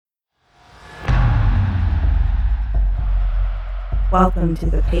Welcome to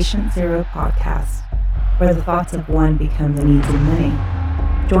the Patient Zero podcast, where the thoughts of one become the needs of many.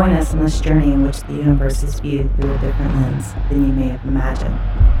 Join us on this journey in which the universe is viewed through a different lens than you may have imagined.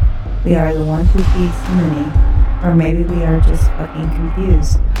 We are the one who feeds the many, or maybe we are just fucking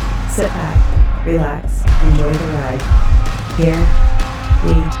confused. Sit back, relax, enjoy the ride. Here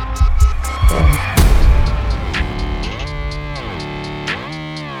we go.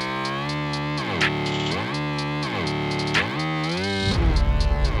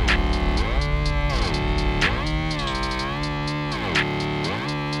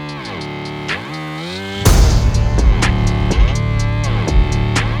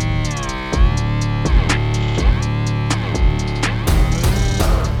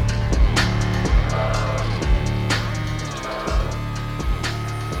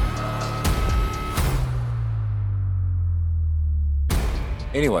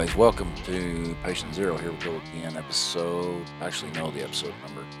 Anyways, welcome to Patient Zero. Here we go again. Actually, no, the episode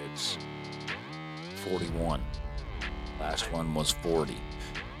number. It's 41. Last one was 40.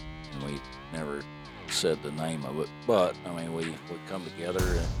 And we never said the name of it. But, I mean, we come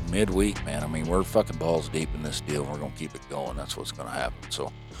together midweek, man. I mean, we're fucking balls deep in this deal. We're going to keep it going. That's what's going to happen.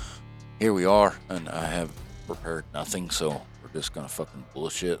 So, here we are. And I have prepared nothing. So, we're just going to fucking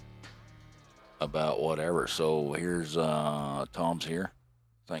bullshit about whatever. So, here's Tom's here.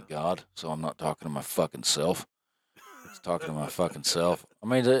 Thank God. So I'm not talking to my fucking self. It's talking to my fucking self. I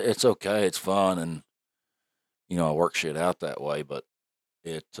mean, it's okay. It's fun. And, I work shit out that way, but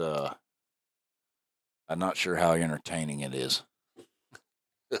I'm not sure how entertaining it is.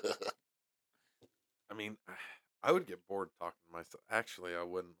 I mean, I would get bored talking to myself. Actually, I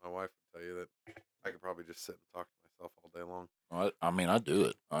wouldn't. My wife would tell you that I could probably just sit and talk to myself all day long. I mean, I do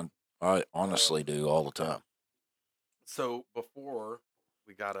it. I honestly do all the time. So before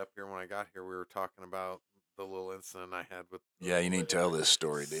we got up here, when I got here, we were talking about the little incident I had with. Yeah, you need to tell this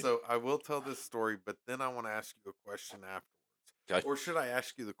story, dude. So I will tell this story, but then I want to ask you a question afterwards. Okay. Or should I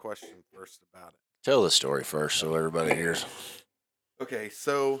ask you the question first about it? Tell the story first so everybody hears. Okay,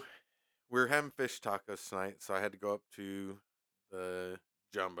 so we're having fish tacos tonight, so I had to go up to the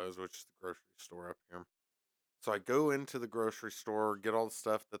Jumbo's, which is the grocery store up here. So I go into the grocery store, get all the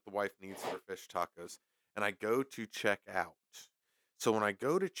stuff that the wife needs for fish tacos, and I go to check out. So when I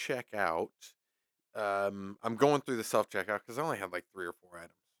go to check out, I'm going through the self-checkout because I only had like 3 or 4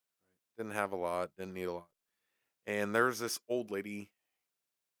 items. Didn't have a lot, didn't need a lot. And there's this old lady,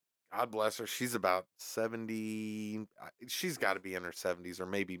 God bless her, she's about 70, she's got to be in her 70s or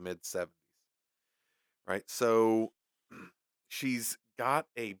maybe mid-70s, right? So she's got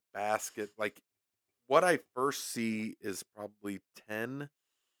a basket, like what I first see is probably 10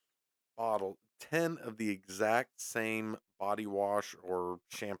 of the exact same body wash or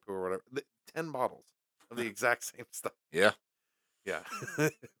shampoo or whatever. 10 bottles of the exact same stuff. Yeah. Yeah.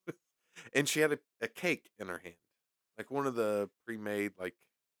 And she had a cake in her hand. Like one of the pre-made, like,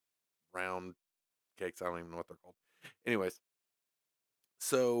 round cakes. I don't even know what they're called. Anyways.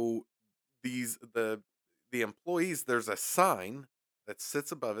 So the employees, there's a sign that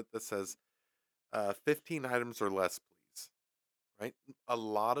sits above it that says 15 items or less, please. Right? A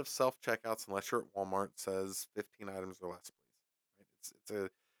lot of self-checkouts, unless you're at Walmart, says 15 items or less, please. Right? It's a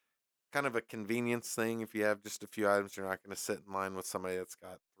kind of a convenience thing. If you have just a few items, you're not going to sit in line with somebody that's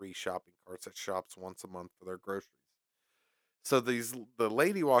got 3 shopping carts that shops once a month for their groceries. So the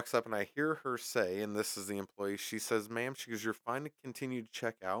lady walks up and I hear her say, and this is the employee, she says, "Ma'am," she goes, "you're fine to continue to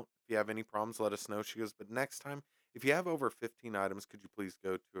check out. If you have any problems, let us know." She goes, "But next time, if you have over 15 items, could you please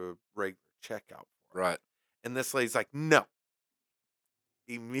go to a regular checkout for it?" Right. And this lady's like, "No."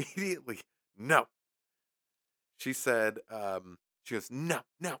 Immediately, no. She said, she goes, "No,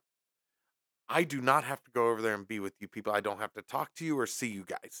 no. I do not have to go over there and be with you people. I don't have to talk to you or see you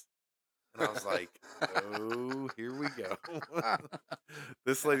guys." And I was like, "Oh, here we go."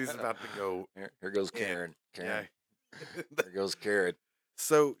 This lady's about to go. Here goes Karen. Yeah. There goes Karen.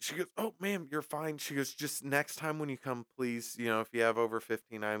 So she goes, "Oh, ma'am, you're fine." She goes, "Just next time when you come, please, if you have over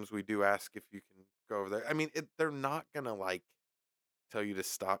 15 items, we do ask if you can go over there." I mean, they're not going to, like, tell you to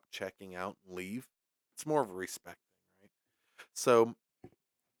stop checking out and leave. It's more of a respect thing, right? So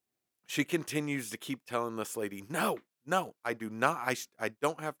she continues to keep telling this lady, "No, no, I do not. I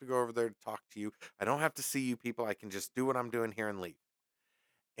don't have to go over there to talk to you. I don't have to see you people. I can just do what I'm doing here and leave."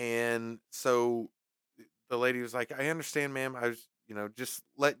 And so the lady was like, "I understand, ma'am. I was, just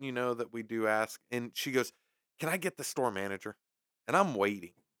letting you know that we do ask." And she goes, "Can I get the store manager?" And I'm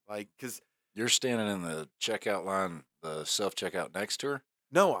waiting, like, because You're standing in the checkout line, the self-checkout next to her?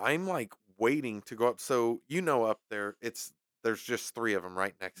 no, I'm like waiting to go up. So, up there, it's there's just 3 of them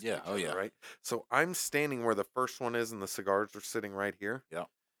right next to Yeah. each Oh other, yeah. right? So I'm standing where the first one is, and the cigars are sitting right here. Yeah.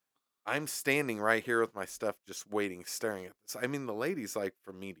 I'm standing right here with my stuff, just waiting, staring at this. I mean, the lady's like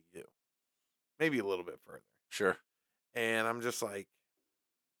from me to you, maybe a little bit further, Sure. and I'm just like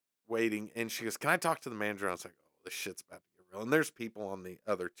waiting. And she goes, "Can I talk to the manager?" I was like, "Oh, this shit's about to get real." And there's people on the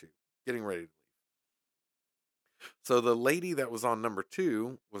other 2 getting ready to leave. So the lady that was on number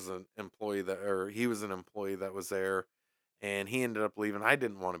 2 was an employee or he was an employee that was there, and he ended up leaving. I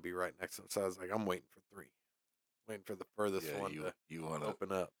didn't want to be right next to him, so I was like, I'm waiting for 3, waiting for the furthest Yeah. one to You wanna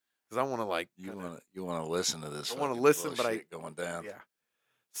open up, because I want to like you kind of, wanna you wanna listen to this I want to fucking listen, but bullshit going down. yeah.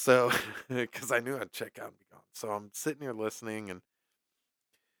 So because I knew I'd check out and be gone, so I'm sitting here listening, and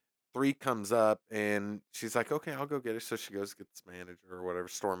 3 comes up, and she's like, "Okay, I'll go get her." So she goes get this manager or whatever,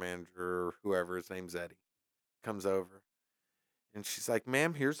 store manager or whoever, his name's Eddie, comes over. And she's like,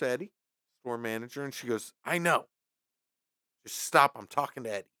 "Ma'am, here's Eddie, store manager." And she goes, "I know. Just stop. I'm talking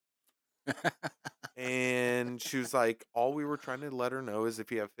to Eddie." And she was like, "All we were trying to let her know is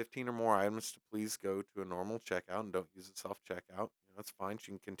if you have 15 or more items, to please go to a normal checkout and don't use a self checkout. That's fine.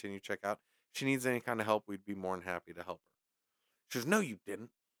 She can continue checkout. If she needs any kind of help, we'd be more than happy to help her." She goes, "No, you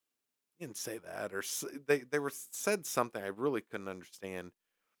didn't. You didn't say that." Or they were said something I really couldn't understand.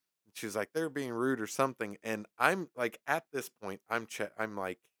 She was like, "They're being rude or something." And I'm like, at this point, I'm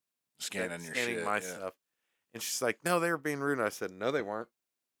like Scanning your scanning shit. my Yeah. stuff. And she's like, "No, they were being rude." And I said, "No, they weren't."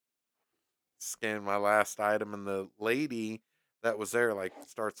 Scanned my last item, and the lady that was there like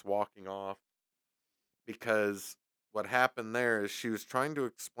starts walking off, because what happened there is she was trying to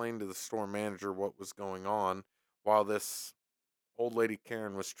explain to the store manager what was going on, while this old lady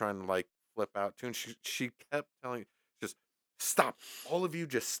Karen was trying to like flip out too. And she kept telling, just stop, all of you,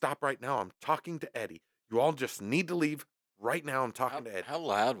 just stop right now. I'm talking to Eddie. You all just need to leave right now. I'm talking to Eddie. How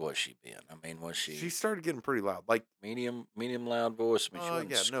loud was she being? I mean, was She she started getting pretty loud, like, medium loud voice? I mean, she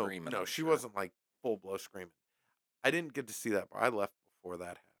wasn't yeah, no, screaming. no, I'm she sure. wasn't like full blow screaming. I didn't get to see that, but I left before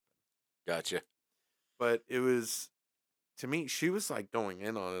that happened. Gotcha. But it was, to me, she was like going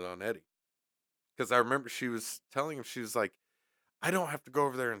in on it on Eddie, because I remember she was telling him, she was like, "I don't have to go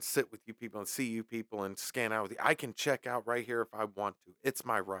over there and sit with you people and see you people and scan out with you. I can check out right here if I want to. It's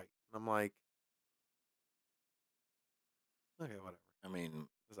my right." And I'm like, okay, whatever. I mean,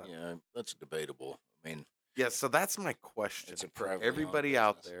 Is that- yeah, that's debatable. I mean, Yeah, so that's my question it's a for privately owned everybody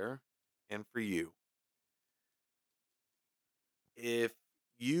out business. there and for you. If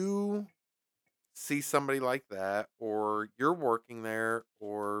you see somebody like that, or you're working there,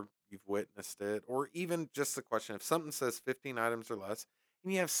 or you've witnessed it, or even just the question, if something says 15 items or less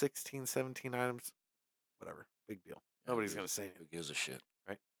and you have 16, 17 items, whatever, big deal. Yeah, Nobody's going to say who anything, gives a shit?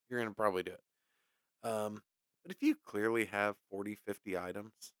 right? You're going to probably do it. But if you clearly have 40, 50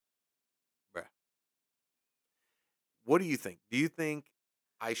 items, bruh, what do you think? Do you think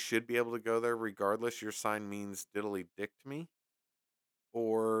I should be able to go there regardless? Your sign means diddly dick to me?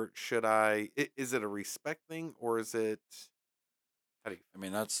 Or should is it a respect thing, or is it, how do you, I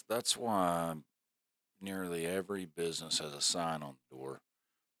mean, that's why nearly every business has a sign on the door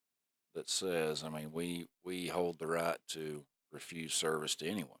that says, I mean, we hold the right to refuse service to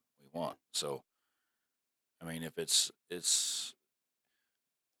anyone we want. So, I mean, if it's the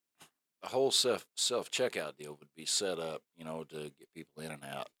whole self checkout deal would be set up, to get people in and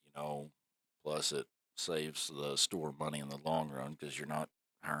out, plus it saves the store money in the long run because you're not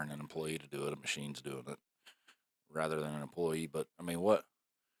hiring an employee to do it, a machine's doing it rather than an employee. But I mean, what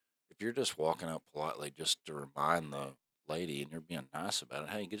if you're just walking up politely just to remind the lady and you're being nice about it?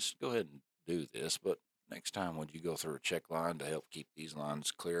 Hey, just go ahead and do this, but next time would you go through a check line to help keep these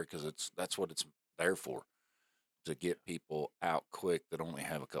lines clear? Because that's what it's there for, to get people out quick that only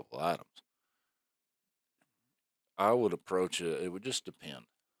have a couple items. I would approach it. It would just depend.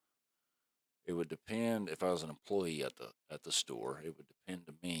 It would depend if I was an employee at the store. It would depend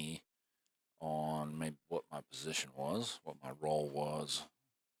to me on maybe what my position was, what my role was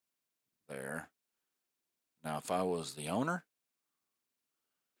there. Now, if I was the owner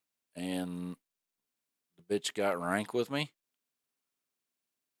and the bitch got rank with me,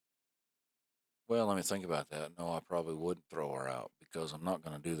 well, let me think about that. No, I probably wouldn't throw her out because I'm not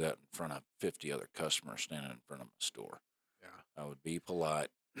going to do that in front of 50 other customers standing in front of my store. yeah. I would be polite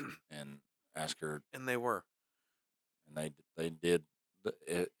and ask her, And they were. and they did.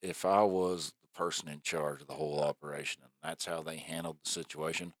 If I was the person in charge of the whole operation and that's how they handled the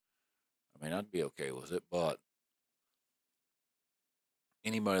situation, I mean, I'd be okay with it. But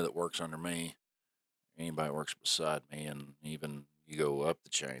anybody that works under me, anybody that works beside me, and even you go up the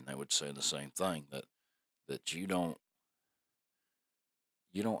chain, they would say the same thing, that you don't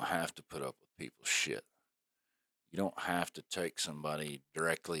have to put up with people's shit. You don't have to take somebody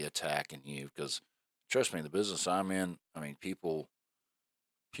directly attacking you because, trust me, the business I'm in, I mean, people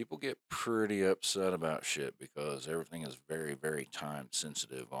get pretty upset about shit because everything is very, very time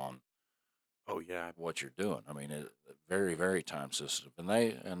sensitive on Oh yeah, what you're doing. I mean, very, very time sensitive,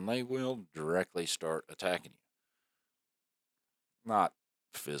 and they will directly start attacking you, not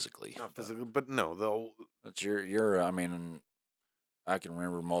physically, not physically, but no, they'll. but you're. I mean, I can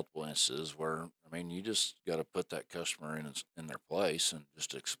remember multiple instances where I mean, you just got to put that customer in their place and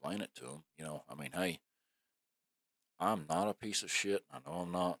just explain it to them. You know, I mean, hey, I'm not a piece of shit. I know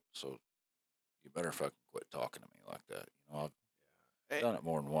I'm not, so you better fucking quit talking to me like that. You know, I've A- done it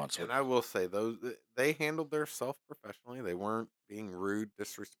more than once. And I will say those they handled their self professionally. They weren't being rude,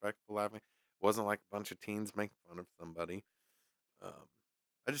 disrespectful at me. It wasn't like a bunch of teens making fun of somebody. Um,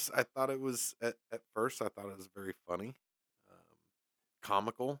 I thought it was at first I thought it was very funny, um,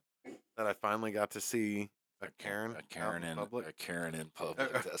 comical that I finally got to see a Karen out in public. A Karen in Uh,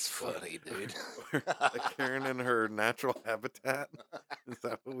 public. uh, That's or, funny, dude. a Karen in her natural habitat. Is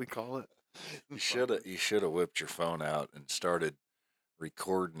that what we call it? In public? You should have whipped your phone out and started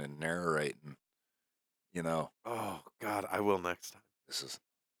recording and narrating. You know, Oh God, I will next time. this is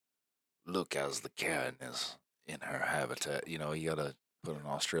look as the Karen is in her habitat. You know, you gotta put an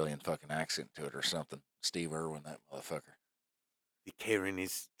Australian fucking accent to it or something. Steve Irwin, that motherfucker. The Karen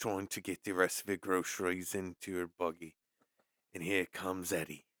is trying to get the rest of her groceries into her buggy, and here comes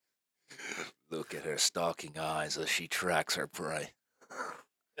Eddie. Look at her stalking eyes as she tracks her prey.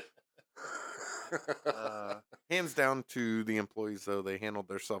 Uh, Hands down to the employees, though, they handled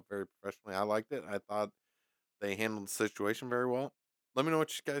themselves very professionally. I liked it. I thought they handled the situation very well. Let me know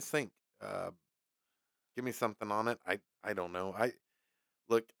what you guys think. Give me something on it. I don't know.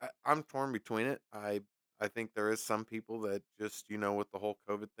 I'm torn between it. I think there is some people that just with the whole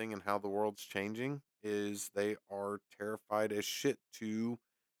COVID thing and how the world's changing is they are terrified as shit to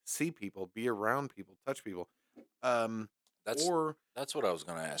see people, be around people, touch people. Um, that's or that's what I was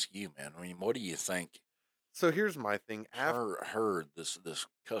gonna ask you, man. I mean, what do you think? so here's my thing. Her this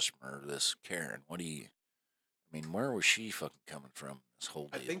customer, this Karen. What do you? I mean, where was she fucking coming from? This whole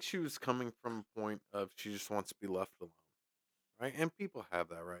I deal. think she was coming from a point of she just wants to be left alone, right? And people have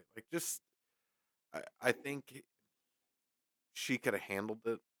that right. Like just I think she could have handled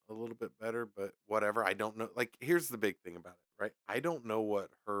it a little bit better, but whatever. I don't know. Like, here's the big thing about it, right? I don't know what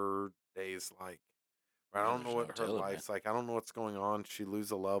her day's like. Right? I Yeah, don't know there's no what her telling, man. life's like. I don't know what's going on. She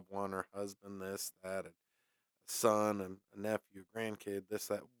lose a loved one, her husband, this, that, and a son, and a nephew, a grandkid, this,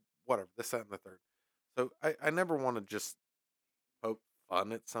 that, whatever, this, that, and the third. So I never want to just poke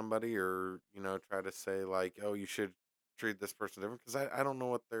fun at somebody or try to say like, oh, you should treat this person different because I don't know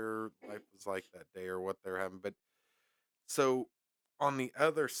what their life was like that day or what they're having. But so on the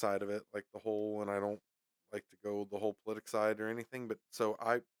other side of it, like the whole, and I don't like to go the whole politic side or anything, but so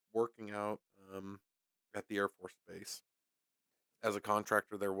I working out at the Air Force Base as a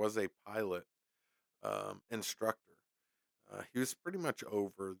contractor, there was a pilot instructor. He was pretty much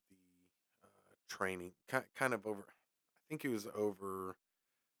over the training, kind of over. I think he was over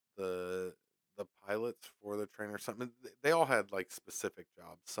the the pilots for the trainer or something. They all had like specific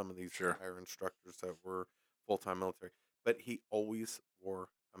jobs. Some of these Sure. fire instructors that were full time military, but he always wore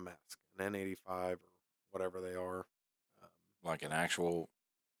a mask, an N95 or whatever they are. Um, Like an actual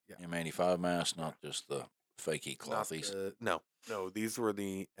yeah, M85 mask, yeah, not just the fakey not clothies. the no. These were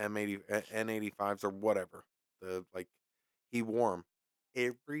the N85s or whatever. The like he wore them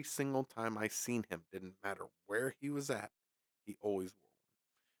every single time I seen him. Didn't matter where he was at. He always wore.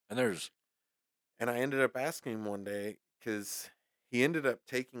 And there's And I ended up asking him one day because he ended up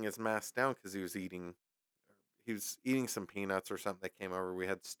taking his mask down because he was eating some peanuts or something that came over. We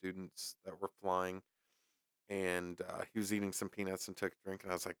had students that were flying, and he was eating some peanuts and took a drink.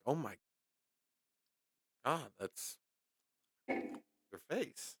 And I was like, "Oh my god, that's your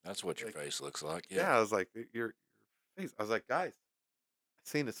face!" that's what your Like, face looks like. Yeah. yeah, I was like, Your face." I was like, "Guys, I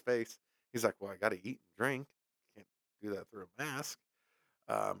seen his face." He's like, "Well, I got to eat and drink. Can't do that through a mask."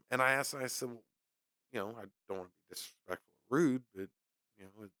 And I asked him, I said, well, I don't want to be disrespectful or rude, but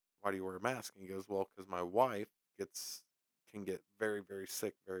why do you wear a mask? And he goes, well, because my wife can get very, very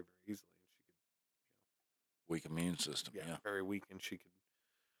sick very, very easily, and she could, Weak immune system. yeah, Yeah. very weak, and she could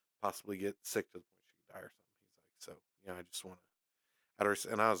possibly get sick to the point she could die or something. He's like, so I just want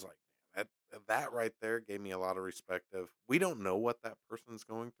to, and I was like, man, that right there gave me a lot of respect. Of we don't know what that person's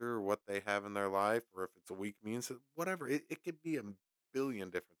going through or what they have in their life, or if it's a weak immune system, whatever. It could be a billion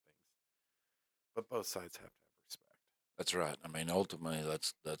different things, but both sides have to have respect. That's right. I mean, ultimately,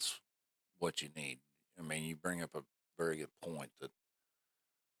 that's what you need. I mean, you bring up a very good point that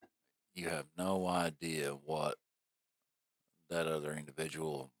you have no idea what that other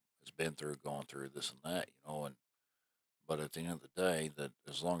individual has been through, gone through this and that, and but at the end of the day, that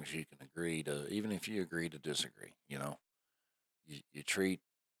as long as you can agree to, even if you agree to disagree, you treat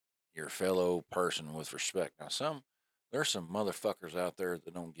your fellow person with respect. Now, there's some motherfuckers out there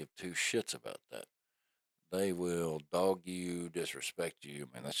that don't give two shits about that. They will dog you, disrespect you.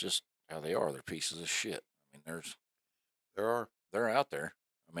 Man, that's just how they are. They're pieces of shit. I mean, There are. they're out there.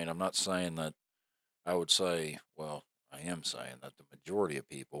 I mean, I'm not saying that. I would say, well, I am saying that the majority of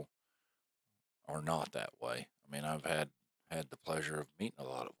people are not that way. I mean, I've had the pleasure of meeting a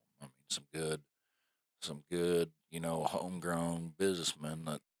lot of them. I mean, some good, homegrown businessmen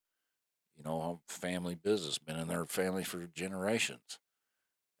that, family business, been in their family for generations,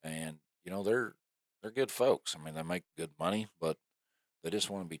 and they're good folks. I mean, they make good money, but they just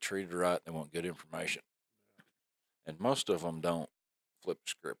want to be treated right. They want good information, and most of them don't flip the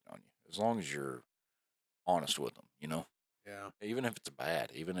script on you as long as you're honest with them. Yeah. Even if it's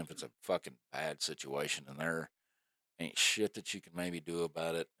even if it's a fucking bad situation, and there ain't shit that you can maybe do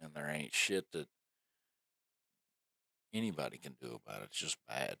about it, and there ain't shit that anybody can do about it. It's just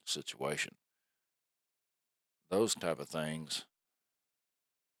bad situation. Those type of things.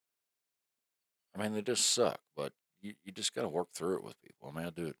 I mean, they just suck, but you just got to work through it with people. I mean, I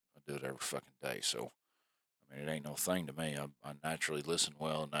do it every fucking day. So I mean, it ain't no thing to me. I naturally listen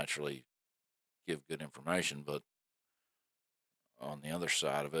well, naturally give good information, but on the other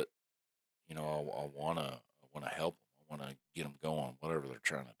side of it, I wanna help them. I wanna get them going, whatever they're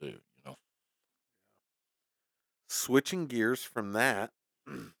trying to do. Switching gears from that,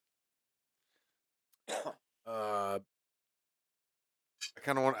 uh, I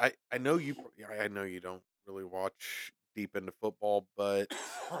kind of want. I know you. I know you don't really watch deep into football, but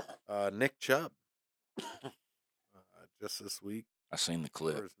Nick Chubb, just this week. I seen the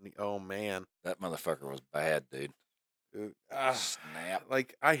clip. Oh man, That motherfucker was bad, dude. dude, Snap.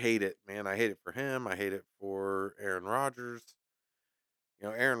 like I hate it, man. I hate it for him. I hate it for Aaron Rodgers.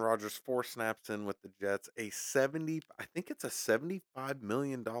 Aaron Rodgers 4 snaps in with the Jets, I think it's a $75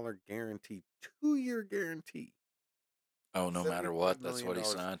 million guarantee, 2-year guarantee. Oh, no matter $75 what, that's million what he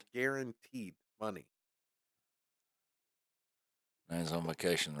signed. guaranteed money. And he's on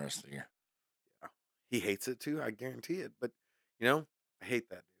vacation the rest of the year. Yeah. He hates it too, I guarantee it. But, I hate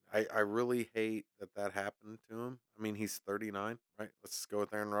that dude. I really hate that happened to him. I mean, he's 39, right? Let's go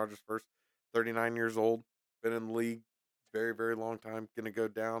with Aaron Rodgers first. 39 years old, been in the league very, very long time. Going to go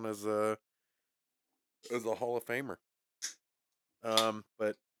down as a Hall of Famer.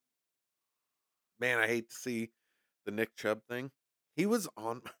 But man, I hate to see the Nick Chubb thing. He was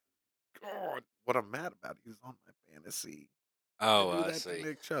on. God, what I'm mad about. He was on my fantasy. I Oh, do I that to see.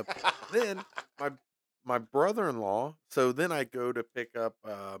 Nick Chubb. Then my brother-in-law. So then I go to pick up.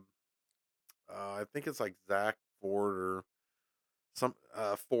 I think it's like Zach Ford or some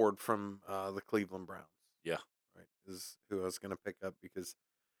Ford from the Cleveland Browns. Yeah. Right, is who I was gonna pick up because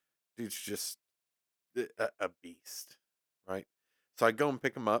dude's just a beast. Right. So I go and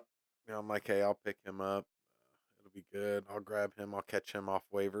pick him up. I'm like, hey, I'll pick him up. It'll be good. I'll grab him. I'll catch him off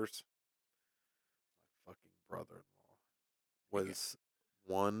waivers. My fucking brother-in-law He got, was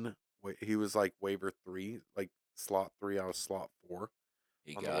he was like waiver 3, like slot 3 out of slot 4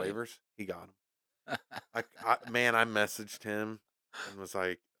 he on the got him. waivers. He got him. I messaged him and was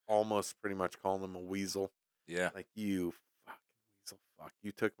like almost pretty much calling him a weasel. Yeah. Like, you fucking weasel, fuck,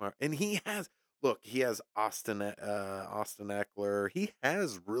 you took my. And he has Austin Eckler. He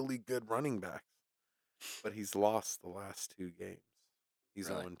has really good running backs, but he's lost the last 2 games. He's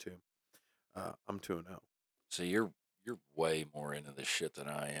Really? 0-2. I'm 2-0. So you're way more into this shit than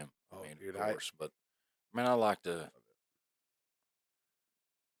I am. Oh, I mean, dude, of course, but I mean, I like to.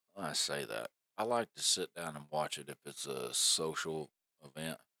 When I say that, I like to sit down and watch it if it's a social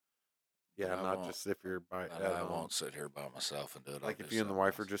event. But yeah, I not won't. just if you're by But at I home. won't sit here by myself and do it. I'll Like do if you and the something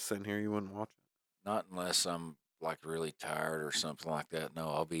wife are else. just sitting here, you wouldn't watch Not unless I'm like really tired or something like that. No,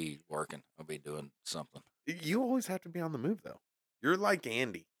 I'll be working. I'll be doing something. it. You always have to be on the move, though. You're like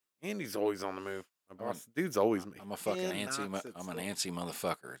Andy. Andy's always on the move. My I'm an, boss, dude's always. I'm a fucking antsy. Cannot sit I'm an still. antsy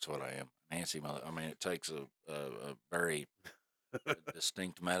motherfucker. It's what I am. An antsy mother. I mean, it takes a very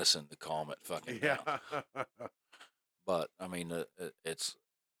distinct medicine to calm it fucking Yeah. down. But I mean, it's.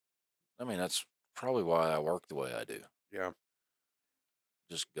 I mean, that's probably why I work the way I do. Yeah.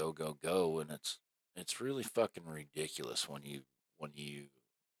 Just go, go, go, and it's really fucking ridiculous when you.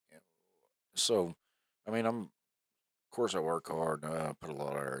 So, I mean, of course I work hard. I put a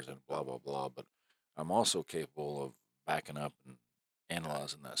lot of hours in. Blah blah blah. But I'm also capable of backing up and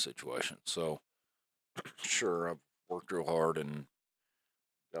analyzing that situation. So, sure, I've worked real hard and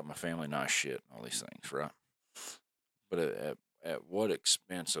got my family nice shit and all these things, right? But at what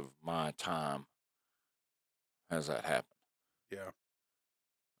expense of my time has that happened? Yeah.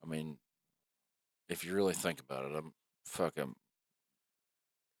 I mean, if you really think about it, I'm fucking.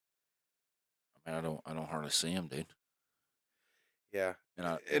 I mean, I don't hardly see him, dude. Yeah. And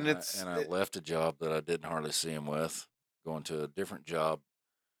I and And I and I left a job that I didn't hardly see him with, going to a different job,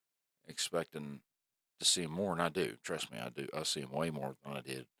 expecting to see him more, and I do. Trust me, I do. I see him way more than I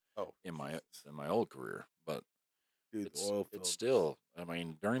did oh, in my Jesus. in my old career. But Dude, the it's oil it's fields. still. I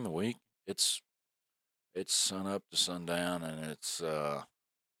mean, during the week, it's sun up to sundown, and it's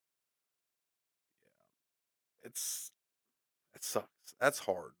It's it sucks. That's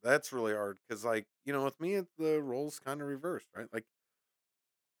hard. That's really hard because, like, with me, the roles kind of reversed, right? Like,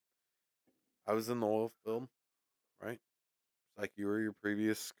 I was in the oil field, right? Like you were your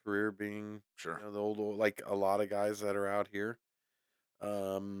previous career being, sure. the old, like a lot of guys that are out here.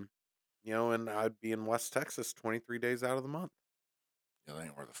 Um, and I'd be in West Texas 23 days out of the month. Yeah, that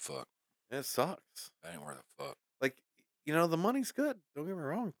ain't worth a fuck. And it sucks. That ain't worth a fuck. Like, the money's good. Don't get me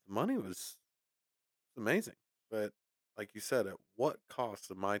wrong. The money was amazing. But like you said, at what cost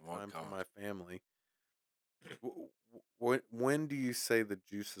of my What time for my cost? family? When do you say the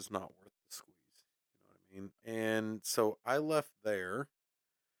juice is not worth the squeeze? You know what I mean? And so I left there,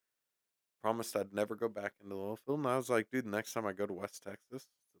 promised I'd never go back into the oil field. And I was like, dude, the next time I go to West Texas,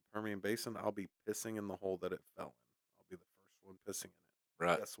 the Permian Basin, I'll be pissing in the hole that it fell in. I'll be the first one pissing in it.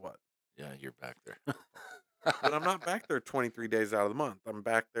 Right. Guess what? Yeah, you're back there. But I'm not back there 23 days out of the month. I'm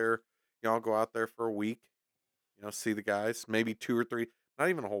back there, I'll go out there for a week, see the guys, maybe 2 or 3, not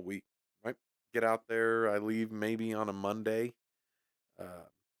even a whole week, right? Get out there. I leave maybe on a Monday, uh,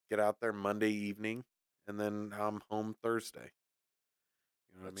 get out there Monday evening, and then I'm home Thursday.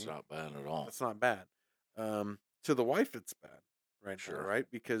 You know what I That's mean? not bad at all. That's not bad. To the wife, it's bad right now, Sure. right?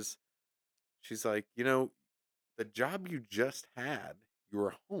 Because she's like, the job you just had, you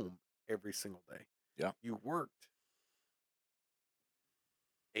were home every single day. Yeah. You worked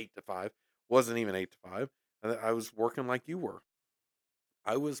 8 to 5, wasn't even 8 to 5. I was working like you were.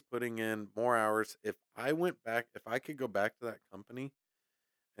 I was putting in more hours. If I could go back to that company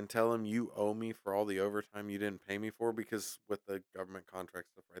and tell them you owe me for all the overtime you didn't pay me for, because with the government contract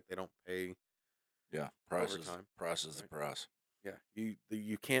stuff, right, they don't pay Yeah. Price overtime, is the right? price. Yeah,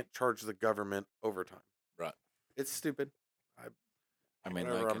 you can't charge the government overtime. Right. It's stupid. I I mean,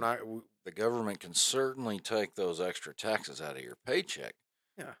 they whatever. I'm can. not. The government can certainly take those extra taxes out of your paycheck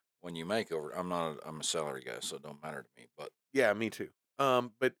Yeah, when you make over. I'm a salary guy, so it don't matter to me. But yeah, me too.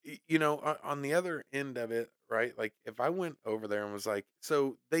 But on the other end of it, right? Like if I went over there and was like,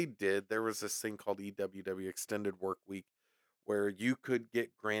 so they did. There was this thing called EWW, Extended Work Week, where you could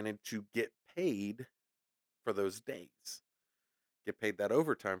get granted to get paid for those days. Get paid that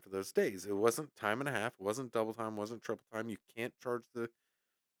overtime for those days. It wasn't time and a half. It wasn't double time. Wasn't triple time. You can't charge the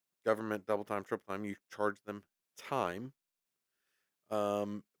government double time, triple time. You charge them time.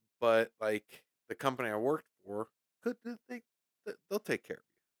 Um, but like the company I worked for, could they'll take care of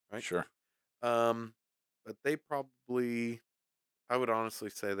you, right? sure, But they probably, I would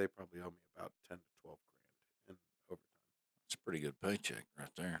honestly say they probably owe me about 10 to 12 grand in overtime. it's a pretty good paycheck right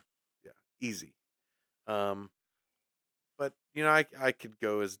there. Yeah, easy. Um, but I could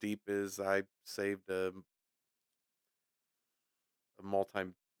go as deep as I saved a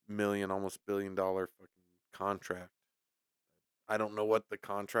multi-million, almost $1 billion fucking contract. I don't know what the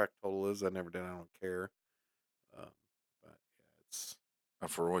contract total is. I never did. I don't care. Um, but yeah,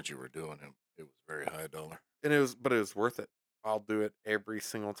 For what you were doing, it was very high dollar. but it was worth it. I'll do it every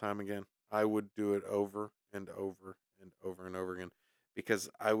single time again. I would do it over and over and over and over again because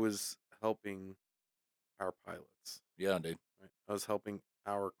I was helping our pilots. Yeah, dude. Right? I was helping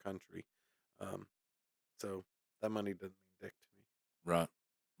our country. Um, so that money doesn't mean dick to me. Right,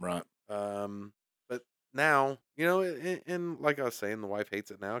 right. But now, and like I was saying, the wife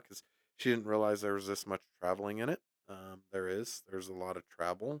hates it now because she didn't realize there was this much traveling in it. There's a lot of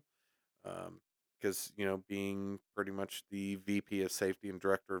travel. Because being pretty much the VP of Safety and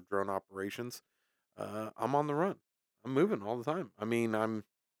Director of Drone Operations, I'm on the run. I'm moving all the time. I mean, I'm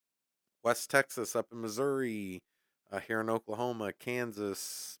West Texas, up in Missouri, here in Oklahoma,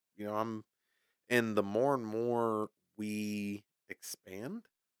 Kansas. I'm and the more and more we expand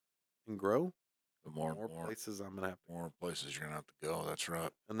and grow, The the more more places I'm gonna have to more places you're gonna have to go. That's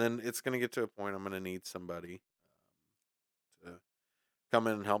right. and then it's gonna get to a point I'm gonna need somebody to come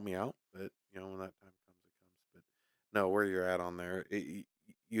in and help me out. But when that time comes, it comes. But no, where you're at on there,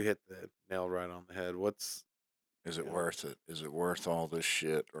 you hit the nail right on the head. What's Is you it know, worth it? Is it worth all this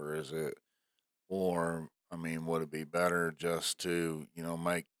shit, or is it? Or I mean, would it be better just to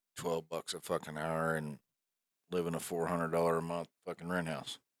make $12 a fucking hour and live in a $400 a month fucking rent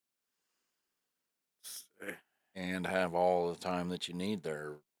house Eh, and have all the time that you need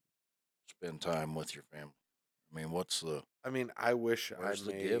there. Spend time with your family. I mean, I mean, I wish I where's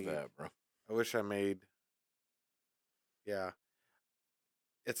the give made. at, bro? I wish I made. Yeah,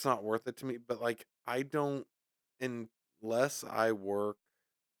 it's not worth it to me. But like, I don't unless I work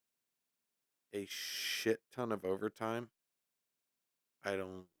a shit ton of overtime. I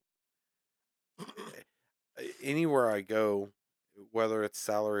don't. Anywhere I go, whether it's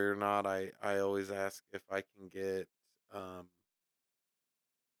salary or not, I always ask if I can get um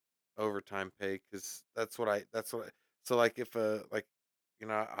overtime pay because that's what I so like if like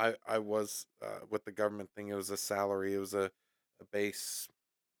I was with the government thing, it was a salary, it was a base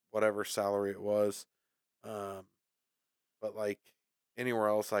whatever salary it was, um but like anywhere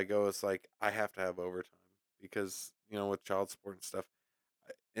else I go it's like I have to have overtime because with child support and stuff,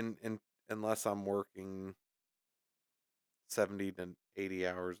 and unless I'm working 70 to 80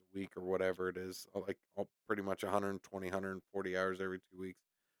 hours a week or whatever it is, like pretty much 120 140 hours every 2 weeks,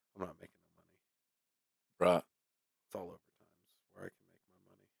 I'm not making no money. Right. It's all overtimes where I can make my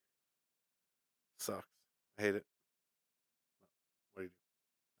money. Sucks. I hate it. What do you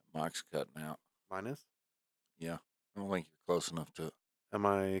do? Mike's cutting out. Mine is? Yeah. I don't think you're close enough to it. Am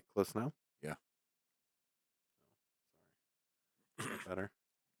I close now? Yeah. Sorry. Is that better?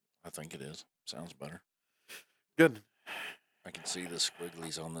 I think it is. Sounds better. Good. I can see the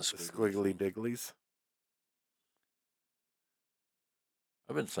squigglies on the The squiggly squiggly thing. digglies.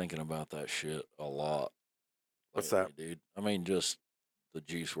 I've been thinking about that shit a lot What's lately, that? dude. I mean, just the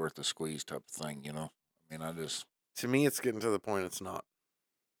juice worth the squeeze type of thing, you know? I mean, I just. To me, it's getting to the point it's not,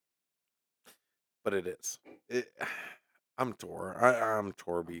 but it is. I'm tore. I'm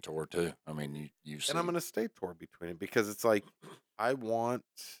tore I'm between tore too. I mean, you and I'm see. gonna stay tore between it because it's like I want.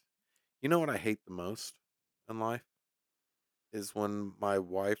 You know what I hate the most in life is when my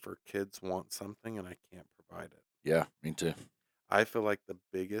wife or kids want something and I can't provide it. Yeah, me too. I feel like the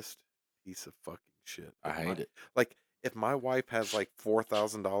biggest piece of fucking shit. I hate it. Like if my wife has like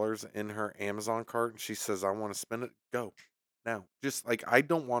 $4,000 in her Amazon cart and she says I want to spend it, go now. Just like I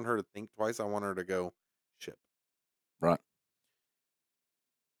don't want her to think twice. I want her to go ship. Right.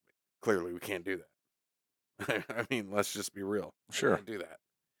 Clearly, we can't do that. I mean, let's just be real. I Sure. can't do that.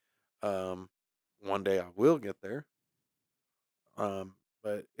 One day I will get there.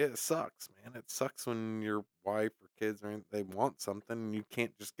 But it sucks, man. It sucks when your wife or kids or they want something and you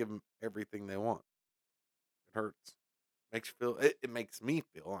can't just give them everything they want. It hurts. Makes you feel. It makes me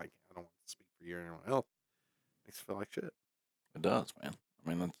feel like I don't want to speak for you or anyone else. Makes you feel like shit. It does, man. I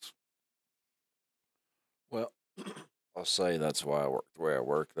mean, that's. Well, I'll say that's why I work the way I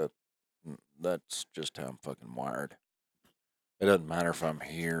work. That's just how I'm fucking wired. It doesn't matter if I'm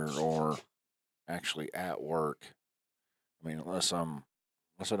here or actually at work. I mean, unless I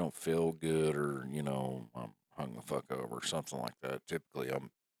don't feel good or I'm hung the fuck over or something like that. Typically,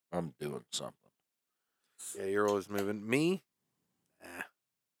 I'm doing something. Yeah, you're always moving. Me,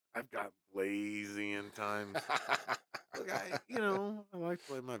 I've got lazy in times. Look, I like to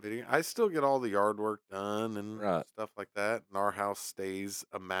play my video. I still get all the yard work done and Right, stuff like that, and our house stays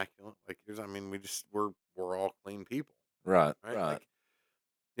immaculate. Like yours, I mean, we're all clean people, right, right? right. Like,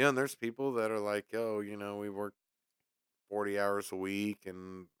 and there's people that are like, oh, we work 40 hours a week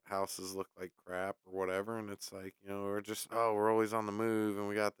and houses look like crap or whatever, and it's like, we're always on the move and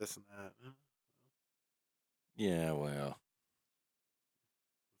we got this and that. Yeah, well,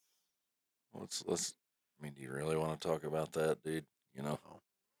 let's. I mean, do you really want to talk about that, dude? You know.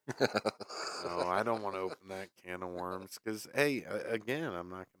 No, no, I don't want to open that can of worms because, hey, again,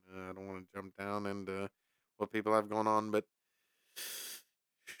 I don't want to jump down into what people have going on, but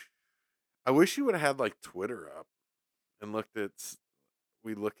I wish you would have had like Twitter up and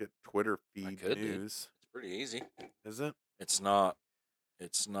we look at Twitter I feed could, dude. news. It's pretty easy. Is it? It's not.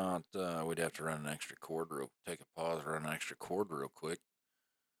 It's not. We'd have to run an extra cord take a pause, run an extra cord real quick,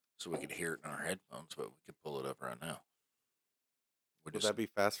 so we could hear it in our headphones. But we could pull it up right now. We Would just that be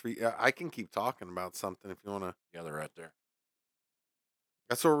fast for you? Yeah, I can keep talking about something if you want to. yeah, they're right there.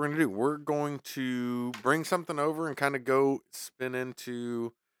 That's what we're going to do. We're going to bring something over and kind of go spin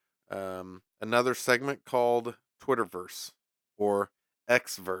into another segment called Twitterverse or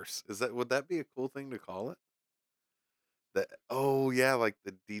Xverse. Would that be a cool thing to call it? Oh yeah, like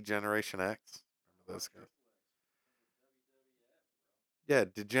the Degeneration X. Remember those guys? Yeah,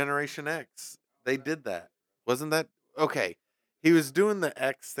 Degeneration X. They did that. Wasn't that okay? He was doing the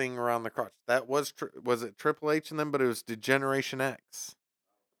X thing around the crotch. That was it Triple H and them, but it was Degeneration X.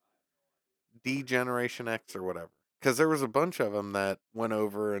 Degeneration X or whatever. Because there was a bunch of them that went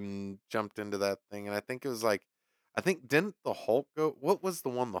over and jumped into that thing, and I think it was like I think didn't the Hulk go? What was the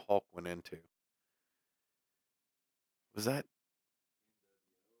one the Hulk went into? Was that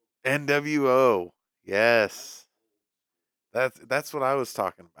NWO? Yes, that's what I was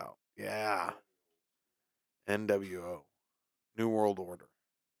talking about. Yeah, NWO, New World Order.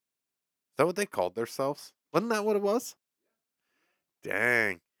 Is that what they called themselves? Wasn't that what it was?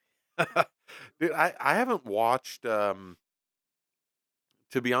 Dang, dude, I haven't watched. To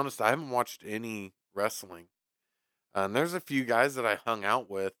be honest, I haven't watched any wrestling. And there's a few guys that I hung out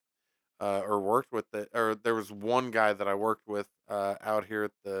with or worked with that, or there was one guy that I worked with out here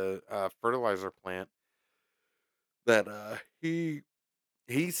at the fertilizer plant that he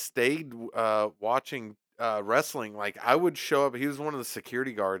stayed watching wrestling. Like I would show up. He was one of the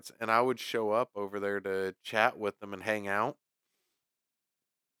security guards, and I would show up over there to chat with them and hang out.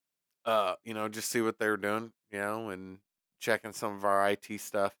 Just see what they were doing, and checking some of our IT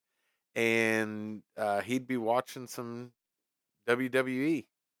stuff. And he'd be watching some WWE,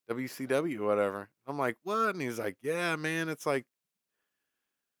 WCW, whatever. I'm like, what? And he's like, yeah, man, it's like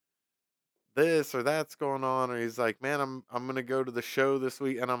this or that's going on. Or he's like, man, I'm gonna go to the show this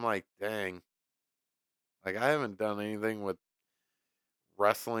week. And I'm like, dang, like I haven't done anything with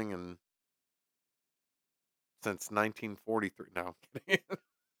wrestling and since 1943. No, I'm kidding.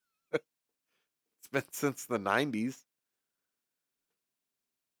 It's been since the 90s,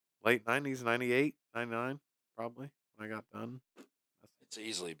 late 90s, 98, 99, probably when I got done. It's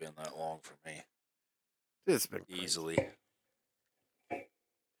easily been that long for me. It's been crazy. Easily.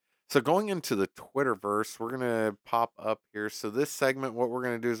 So going into the Twitterverse, we're gonna pop up here. So this segment, what we're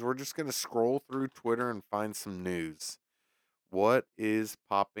gonna do is we're just gonna scroll through Twitter and find some news. What is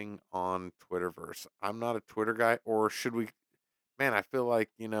popping on Twitterverse? I'm not a Twitter guy, or should we? Man, I feel like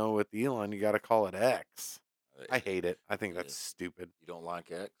with Elon, you got to call it X. I hate it. I think that's stupid. You don't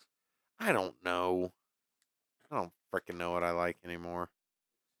like X? I don't know. I don't freaking know what I like anymore.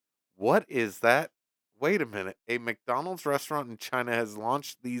 What is that? Wait a minute. A McDonald's restaurant in China has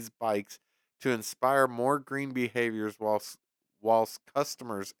launched these bikes to inspire more green behaviors whilst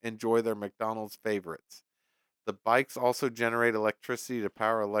customers enjoy their McDonald's favorites. The bikes also generate electricity to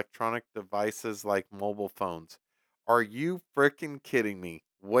power electronic devices like mobile phones. Are you freaking kidding me?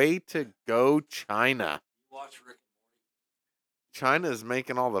 Way to go, China. Watch Rick. China is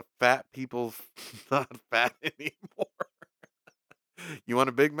making all the fat people not fat anymore. You want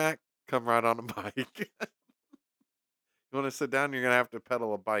a Big Mac? Come right on a bike. You want to sit down? You're gonna have to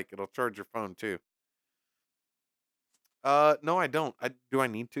pedal a bike. It'll charge your phone too. No, I don't. Do I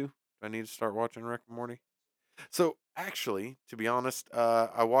need to? Do I need to start watching Rick and Morty? So actually, to be honest,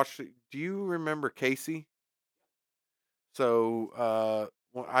 I watched. Do you remember Casey? So,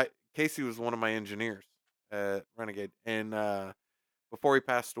 Casey was one of my engineers at Renegade, and before he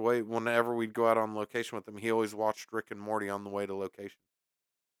passed away, whenever we'd go out on location with him, he always watched Rick and Morty on the way to location.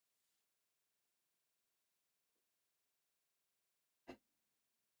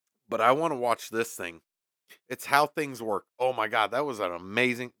 But I want to watch this thing. It's How Things Work. Oh my god, that was an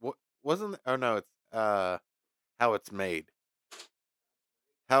amazing. What wasn't? Oh no, it's How It's Made.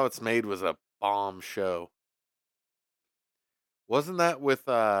 How It's Made was a bomb show. Wasn't that with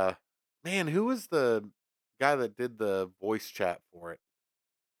man, who was the guy that did the voice chat for it?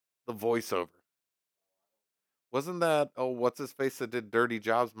 The voiceover. Wasn't that what's his face that did Dirty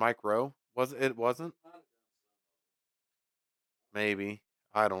Jobs, Mike Rowe? Wasn't? Maybe.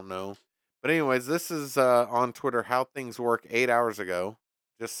 I don't know. But anyways, this is on Twitter how things work 8 hours ago.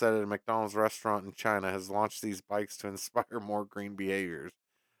 Just said at a McDonald's restaurant in China has launched these bikes to inspire more green behaviors.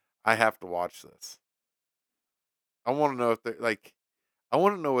 I have to watch this. I want to know if they're like I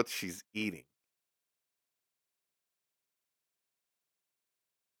want to know what she's eating.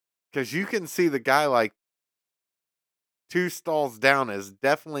 Cuz you can see the guy like two stalls down is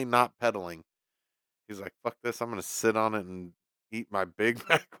definitely not pedaling. He's like, "Fuck this! I'm gonna sit on it and eat my Big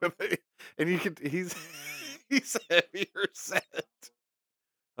Mac with it." And you can, he's heavier set,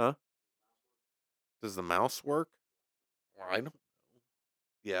 huh? Does the mouse work? Well, I don't.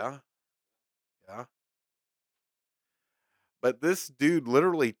 Yeah, yeah. But this dude,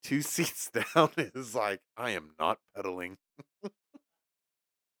 literally two seats down, is like, "I am not pedaling."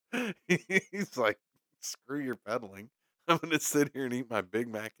 He's like, "Screw your pedaling. I'm gonna sit here and eat my Big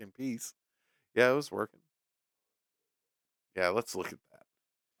Mac in peace." Yeah, it was working. Yeah, let's look at that.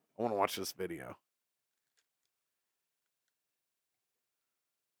 I want to watch this video.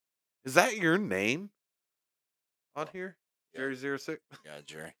 Is that your name on here? Yeah. Jerry06? Yeah,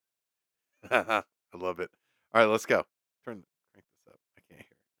 Jerry. I love it. All right, let's go. Crank this up. I can't hear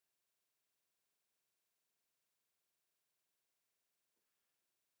it.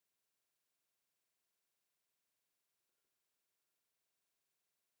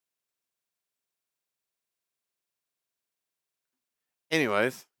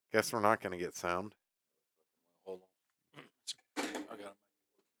 Anyways, guess we're not going to get sound. Hold on. I got it.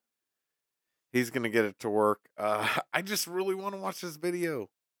 He's going to get it to work. I just really want to watch this video.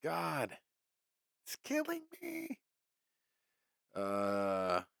 God, it's killing me.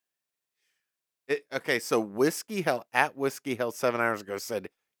 Okay, so Whiskey Hell at Whiskey Hell 7 hours ago said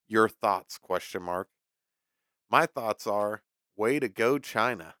your thoughts ? My thoughts are way to go,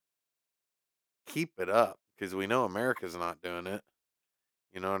 China. Keep it up because we know America's not doing it.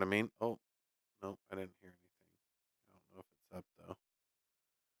 You know what I mean? Oh no, I didn't hear anything. I don't know if it's up though.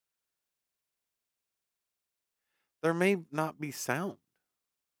 There may not be sound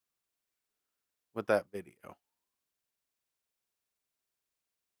with that video.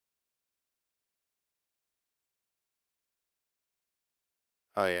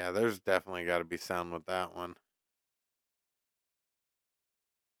 Oh yeah, there's definitely got to be sound with that one.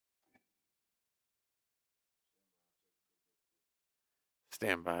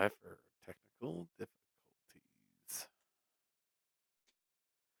 Stand by for technical difficulties.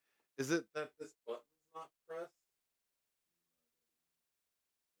 Is it that this button's not pressed?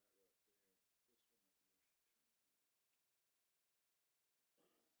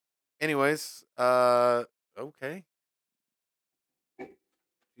 Anyways, okay. Cheech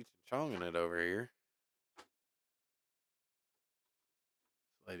and Chonging it over here.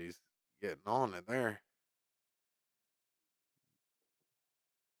 This lady's getting on it there.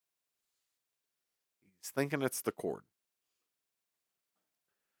 He's thinking it's the cord.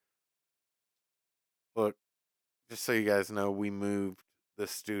 Look, just so you guys know, we moved the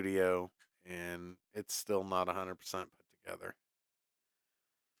studio and it's still not 100% put together.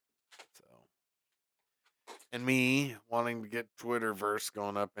 So, and me wanting to get Twitterverse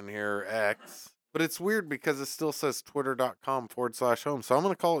going up in here, X. But it's weird because it still says twitter.com/home. So I'm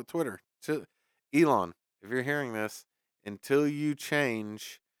going to call it Twitter. Elon, if you're hearing this, until you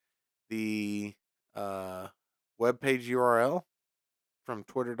change the webpage URL from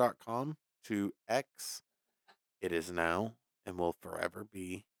twitter.com to X, it is now and will forever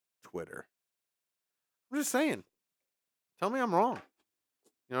be Twitter. I'm just saying. Tell me I'm wrong.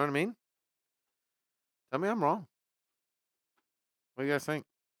 You know what I mean? Tell me I'm wrong. What do you guys think?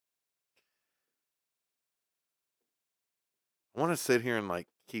 I want to sit here and like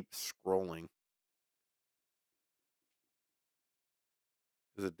keep scrolling.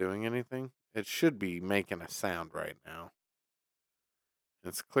 Is it doing anything? It should be making a sound right now.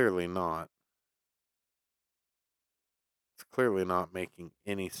 It's clearly not. It's clearly not making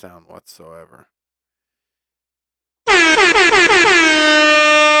any sound whatsoever.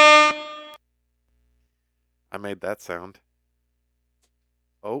 I made that sound.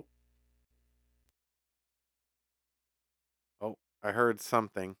 Oh. Oh, I heard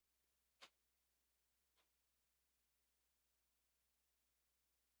something.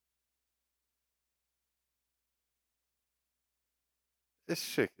 This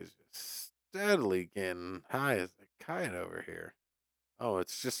chick is just steadily getting high as a kite over here. Oh,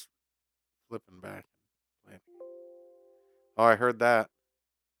 it's just flipping back. Oh, I heard that.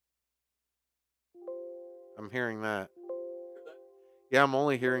 I'm hearing that. Yeah, I'm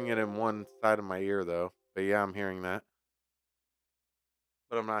only hearing it in one side of my ear, though. But yeah, I'm hearing that.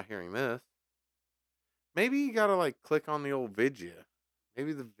 But I'm not hearing this. Maybe you gotta, like, click on the old Vidya.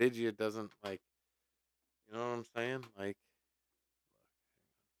 Maybe the Vidya doesn't, like, you know what I'm saying? Like,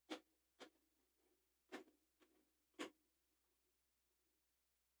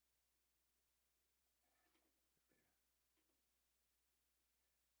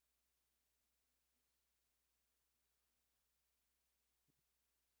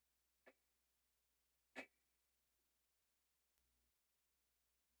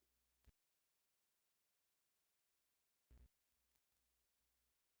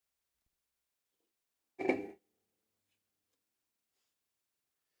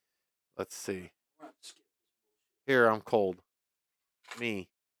 let's see. Here, I'm cold. Me.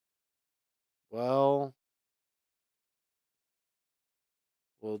 Well,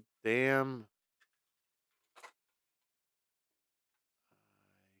 damn.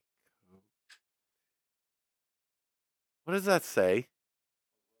 What does that say?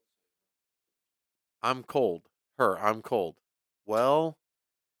 I'm cold. I'm cold. Well,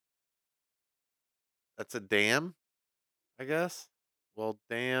 that's a damn, I guess. Well,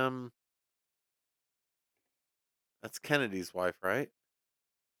 damn. That's Kennedy's wife, right?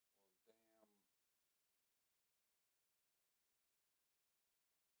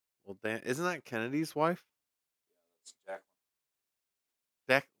 Well, damn. Isn't that Kennedy's wife? Yeah,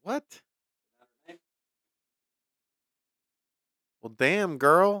 that's What? Jacqueline. Well, damn,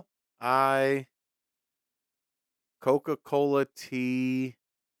 girl. I Coca-Cola tea.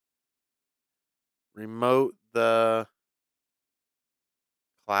 Remote the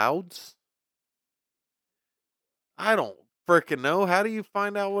clouds? I don't freaking know. How do you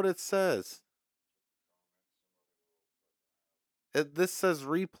find out what it says? This says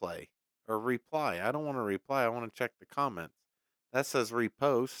replay or reply. I don't want to reply. I want to check the comments. That says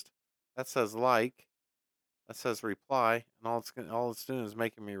repost. That says like. That says reply, and all it's doing is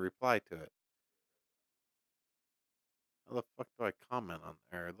making me reply to it. How the fuck do I comment on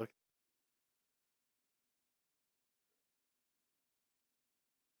there? Look.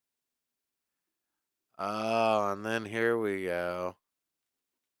 Oh, and then here we go.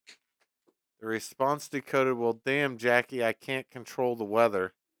 The response decoded, well, damn, Jackie, I can't control the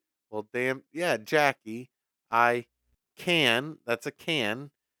weather. Well, damn, yeah, Jackie, I can, that's a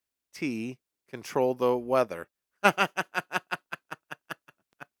can, control the weather. Oh,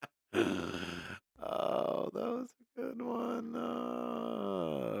 that was a good one.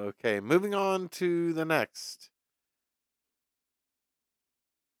 Okay, moving on to the next.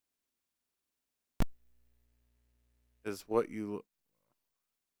 Is what you.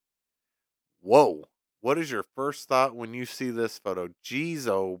 Whoa. What is your first thought when you see this photo? Jeez,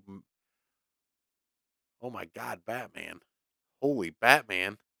 oh my God, Batman. Holy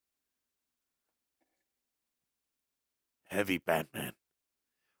Batman. Heavy Batman.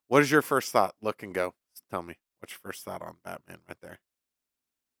 What is your first thought? Look and go. Tell me. What's your first thought on Batman right there?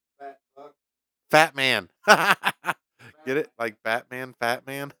 Fat fuck. Fat man. Get it? Like Batman, Fat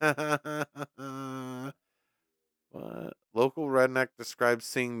Man? What? Local redneck describes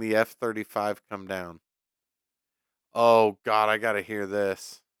seeing the F-35 come down. Oh, God, I got to hear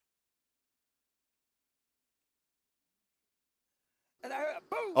this. And I heard a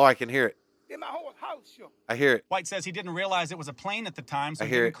boom. Oh, I can hear it. In my whole house shook. I hear it. White says he didn't realize it was a plane at the time, so I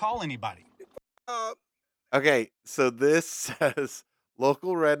he hear didn't it. call anybody. Okay, so this says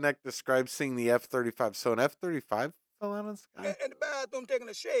local redneck describes seeing the F-35. So an F-35 fell out of the sky? In the bathroom taking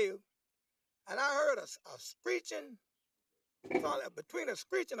a shave, and I heard a screeching, between a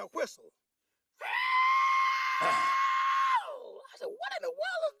screech and a whistle. I said, what in the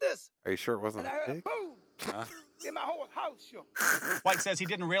world is this? Are you sure it wasn't And I a heard a pig? boom. In my whole house shook. White says he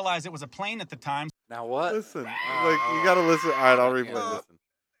didn't realize it was a plane at the time. Now what? Listen, like you gotta listen. All right, I'll replay. Listen.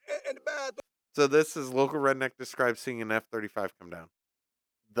 In the bathroom. So this is local redneck describes seeing an F-35 come down.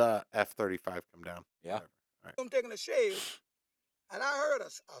 The F-35 come down. Yeah. All right. I'm taking a shave, and I heard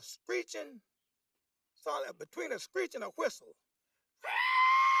a screeching, between a screech and a whistle.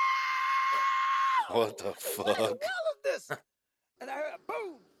 What the What in the fuck? world is this? And I heard a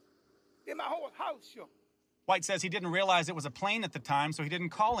boom. In my whole house shook. White says he didn't realize it was a plane at the time, so he didn't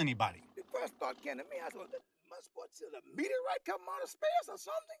call anybody. The first thought came to me, I said, must what's a meteorite coming out of space or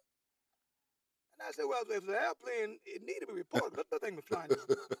something? And I said, well, if the airplane, it needed to be reported. But the thing was flying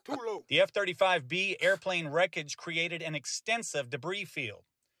too low. The F-35B airplane wreckage created an extensive debris field.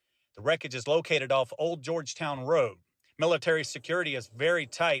 The wreckage is located off Old Georgetown Road. Military security is very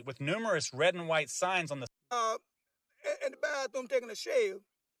tight, with numerous red and white signs on the... In the bathroom taking a shave,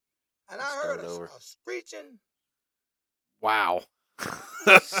 and I heard a screeching. Wow.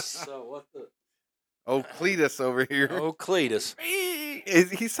 So what the? Oh, Cletus over here. Oh, Cletus.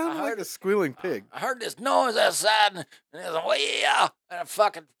 He sounded like a squealing pig. I heard this noise outside, and there's a yeah, and a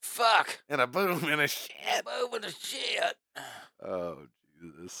fucking fuck, And a boom and a shit. boom and a shit. Oh,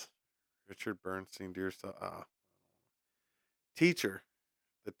 Jesus. Richard Bernstein, dear son. Teacher,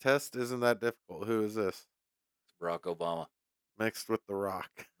 the test isn't that difficult. Who is this? It's Barack Obama Mixed with The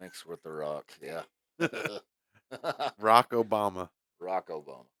Rock. mixed with the Rock. Yeah. Rock Obama. Barack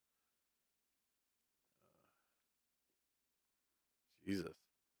Obama. Jesus.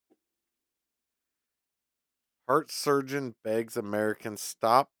 Heart surgeon begs Americans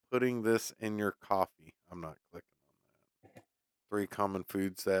stop putting this in your coffee. I'm not clicking on that. 3 common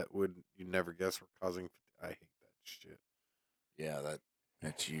foods that you never guess were causing. I hate that shit. Yeah,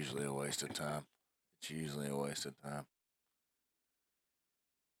 that's usually a waste of time. It's usually a waste of time.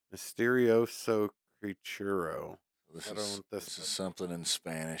 Mysterioso Creaturo. This I don't is want this this is something in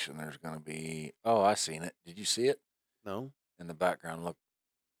Spanish, and there's gonna be. Oh, I seen it. Did you see it No. in the background? Look.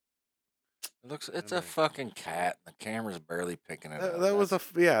 It looks. It's a know. fucking cat. The camera's barely picking it up. That was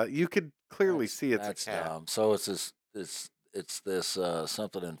yeah. You could clearly That's- see it's a that's cat. dumb. So it's this. It's this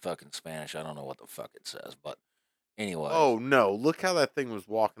something in fucking Spanish. I don't know what the fuck it says, but anyway. Oh no! Look how that thing was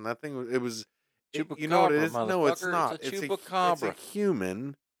walking. That thing was. It was. You know what it is? Chupacabra, No, it's motherfucker. not. It's a It's a chupacabra.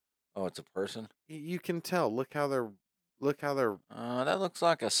 human. Oh, it's a person. You can tell. Look how they're. That looks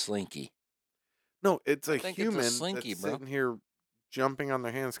like a slinky. No, it's a think it's a human slinky, that's bro. sitting here jumping on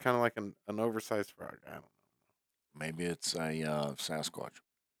their hands, kind of like an oversized frog. I don't know. Maybe it's a Sasquatch.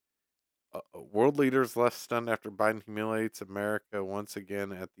 World leaders left stunned after Biden humiliates America once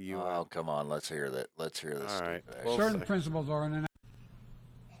again at the UN. Oh, come on. Let's hear that. Let's hear this. All right. Stupid 12 action. Certain principles are in.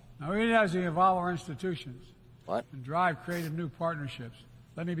 Now, even as we evolve our institutions What? and drive creative new partnerships,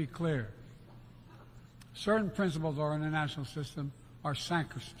 let me be clear. Certain principles of our international system are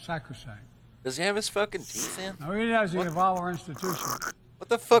sacrosanct. Does he have his fucking teeth in? Now, even as we evolve our institutions, What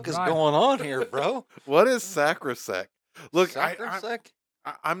the fuck is Right. going on here, bro? What is sacrosanct? Look, Sacrosanct?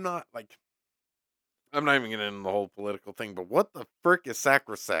 I'm not like, I'm not even getting into the whole political thing, but what the frick is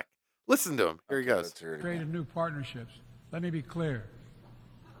sacrosanct? Listen to him. Here he goes. Let's hear it creative again. new partnerships, let me be clear.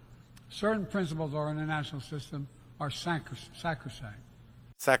 Certain principles of our international system are sacrosanct.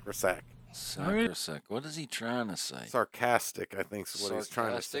 Sacrosanct. Sacrosanct. What is he trying to say? Sarcastic, I think, is what he's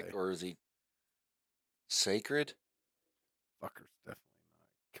trying to say. Sarcastic, or is he sacred? Fuckers, definitely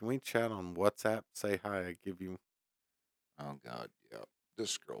not. Can we chat on WhatsApp? Say hi. I give you. Oh God, yeah.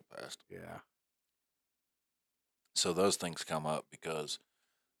 Just scroll past. Yeah. So those things come up because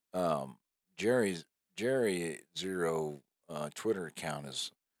Jerry Zero Twitter account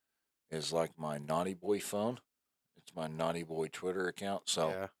is like my naughty boy phone. It's my naughty boy Twitter account. So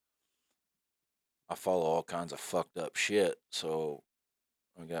Yeah. I follow all kinds of fucked up shit. So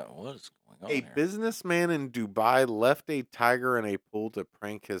I got what is going on A here? businessman in Dubai left a tiger in a pool to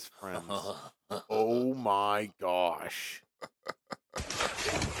prank his friends. Oh my gosh.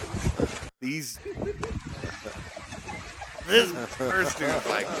 These. This first dude's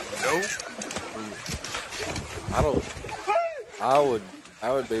like, nope. I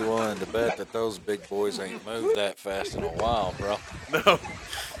would be willing to bet that those big boys ain't moved that fast in a while, bro. No.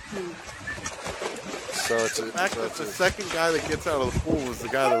 So it's The fact that the second guy that gets out of the pool was the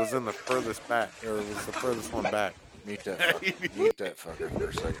guy that was in the furthest back, or was the furthest one back. mute that fucker, mute that fucker for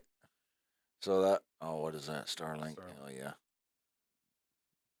a second. So that what is that? Starlink? Starlink. Hell yeah.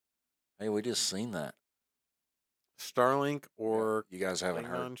 Hey, we just seen that. Starlink or You guys haven't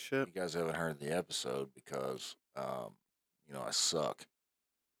heard. Klingon ship. You guys haven't heard the episode because I suck.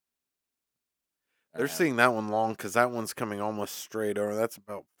 They're And seeing that one long because that one's coming almost straight over. That's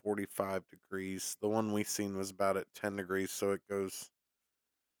about 45 degrees. The one we seen was about at 10 degrees, so it goes.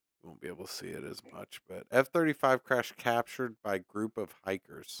 You won't be able to see it as much. But F-35 crash captured by group of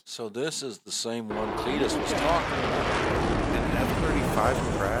hikers. So this is the same one Cletus was talking about. An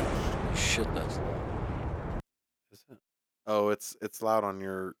F-35 crashed. Shit, that's loud. Is it? Oh, it's loud on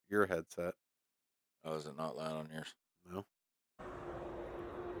your headset. Oh, is it not loud on yours? No.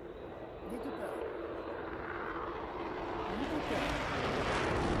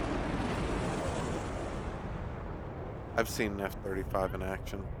 I've seen an F-35 in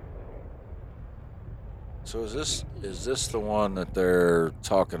action. So is this the one that they're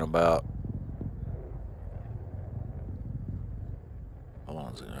talking about? Hold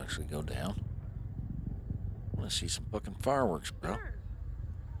on, is it gonna actually go down? I want to see some fucking fireworks, bro.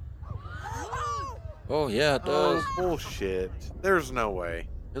 Oh yeah, it does. Oh, bullshit. There's no way.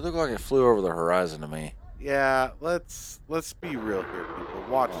 It looked like it flew over the horizon to me. Yeah, let's be real here, people.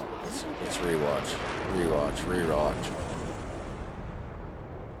 Watch Oh, this. let's rewatch.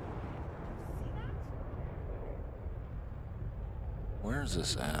 Where's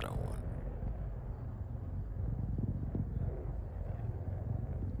this at? Oh,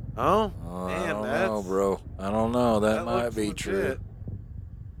 Oh, man, I don't that's know, bro. I don't know. That might looks be true. legit.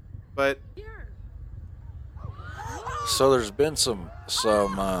 But So there's been some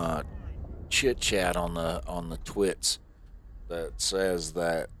chit chat on the twits that says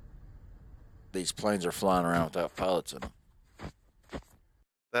that these planes are flying around without pilots in them.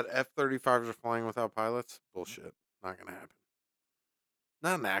 that F-35s are flying without pilots? Bullshit. Not gonna happen.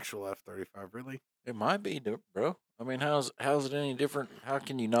 Not an actual F-35, really. It might be, bro. I mean, how's it any different? How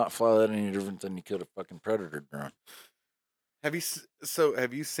can you not fly that any different than you could a fucking Predator drone? Have you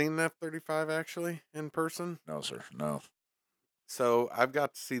seen an F-35 actually in person? No, sir. No. So I've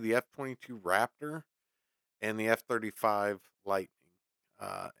got to see the F-22 Raptor and the F-35 Lightning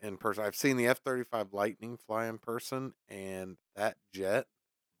in person. I've seen the F-35 Lightning fly in person, and that jet.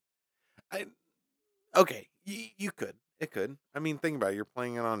 You could. It could. I mean, think about it. You're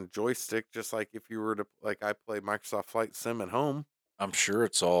playing it on a joystick, just like if you were to, like I play Microsoft Flight Sim at home. I'm sure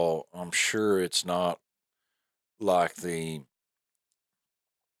it's not like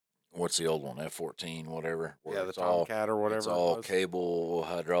what's the old one, F-14, whatever. where Yeah, the it's all Tomcat or whatever. It's it all was. cable,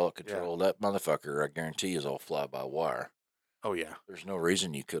 hydraulic control. That motherfucker, I guarantee, is all fly by wire. Oh yeah. There's no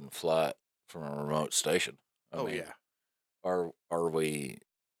reason you couldn't fly it from a remote station. I mean, yeah. Are we?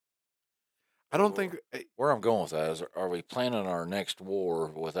 I don't think. Where I'm going with that is, are we planning our next war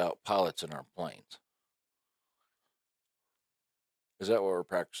without pilots in our planes? Is that what we're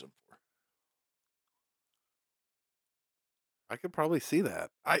practicing for? I could probably see that.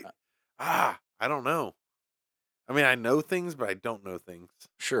 Uh, I don't know. I mean, I know things, but I don't know things.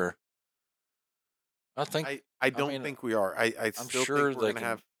 Sure. I think. I I don't mean, think we are. I I'm still think sure we're they gonna can.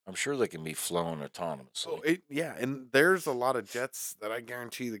 have. I'm sure they can be flown autonomously. Yeah, and there's a lot of jets that I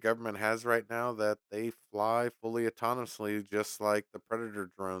guarantee the government has right now that they fly fully autonomously, just like the Predator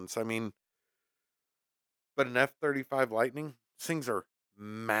drones. I mean, but an F-35 Lightning, these things are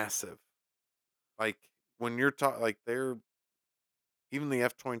massive. Like when you're talking, like they're even the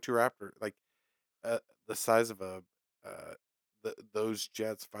F-22 Raptor, like uh, the size of a uh, those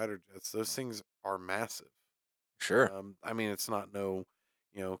jets, fighter jets. Those things are massive. Sure. I mean, it's not no,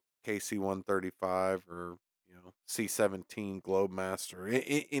 KC-135 or C-17 Globemaster,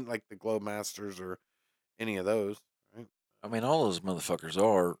 in like the Globemasters or any of those, right? I mean, all those motherfuckers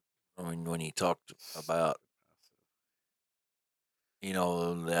are. I mean, when you talked about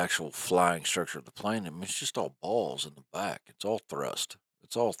the actual flying structure of the plane, I mean, it's just all balls in the back. It's all thrust.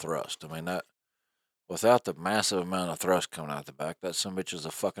 It's all thrust. I mean, that without the massive amount of thrust coming out the back, that some bitch is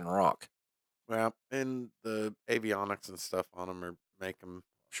a fucking rock. Well, and the avionics and stuff on them make them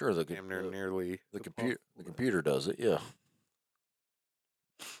Sure, damn near nearly the impossible computer does it. Yeah.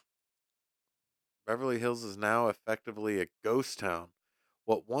 Beverly Hills is now effectively a ghost town.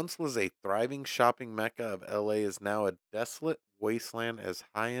 What once was a thriving shopping mecca of LA is now a desolate wasteland as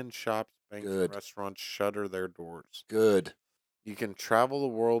high end shops, banks, and Good. restaurants shutter their doors. Good. You can travel the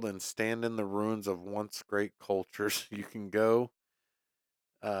world and stand in the ruins of once great cultures. You can go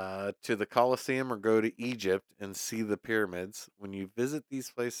to the Colosseum or go to Egypt and see the pyramids. When you visit these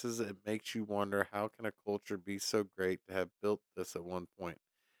places, it makes you wonder, how can a culture be so great to have built this at one point?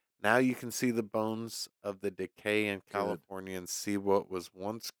 Now you can see the bones of the decay in Good. California and see what was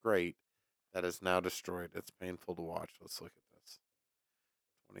once great that is now destroyed. It's painful to watch. Let's look at this.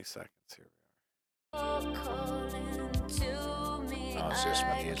 20 seconds. Here we are. Oh, it's just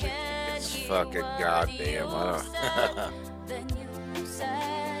my music. It's fucking goddamn.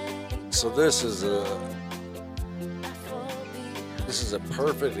 So this is a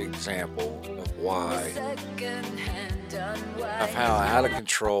perfect example of why of how out of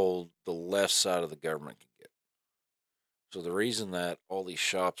control the left side of the government can get. So the reason that all these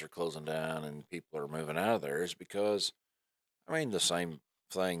shops are closing down and people are moving out of there is because, I mean, the same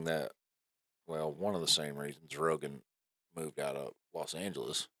thing that, well, one of the same reasons Rogan moved out of Los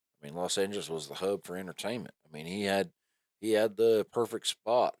Angeles. I mean, Los Angeles was the hub for entertainment. I mean, he had the perfect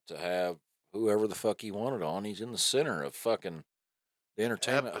spot to have whoever the fuck he wanted on. He's in the center of fucking the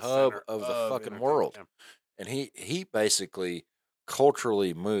entertainment hub Epicenter of the of fucking entertainment, world. yeah. And he basically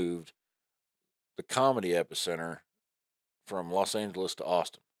culturally moved the comedy epicenter from Los Angeles to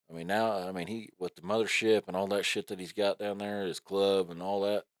Austin. I mean, now, I mean, he with the mothership and all that shit that he's got down there, his club and all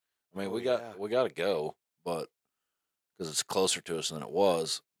that. I mean, Oh, we yeah. got to go, but because it's closer to us than it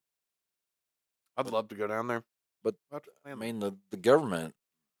was. I'd love to go down there. But We'll have to I plan mean, the government,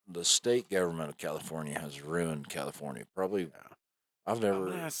 the state government of California has ruined California. Probably, that. Yeah. I've I'm never.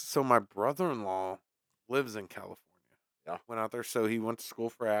 gonna ask. So my brother-in-law lives in California. Yeah. Went out there, so he went to school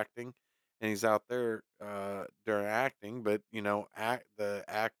for acting, and he's out there during acting. But the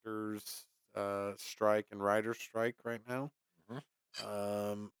actors strike and writers strike right now.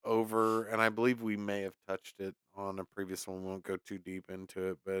 Mhm. Over, and I believe we may have touched it on a previous one. We won't go too deep into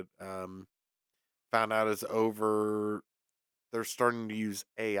it, but found out is over. They're starting to use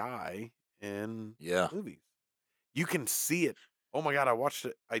AI in Yeah. movies. You can see it. Oh my god, I watched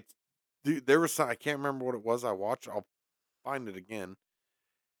it. There was some, I can't remember what it was I watched. I'll find it again.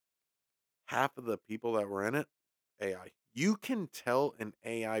 Half of the people that were in it, AI. You can tell an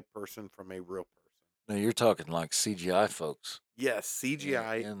AI person from a real person. No, you're talking like CGI folks Yes,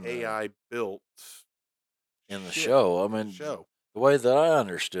 CGI in the AI built in the shit show. I in the mean, show. the way that I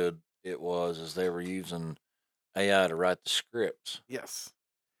understood it was is they were using AI to write the scripts. Yes,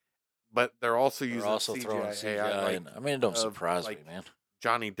 but they're also They're using also throwing CGI AI, CGI, like and I mean, it don't of surprise me, like man.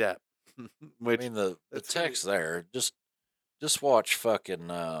 Johnny Depp. I Which mean, the that's text there. Just watch fucking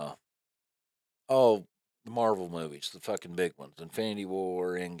the Marvel movies, the fucking big ones, Infinity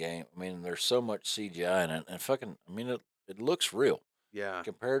War, Endgame. I mean, there's so much CGI in it, and fucking, I mean, it looks real yeah.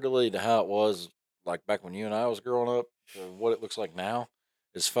 comparatively to how it was like back when you and I was growing up to what it looks like now.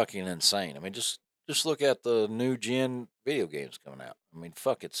 Is fucking insane. I mean, just look at the new gen video games coming out. I mean,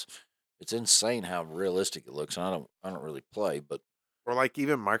 fuck, it's insane how realistic it looks. And I don't really play, but Or like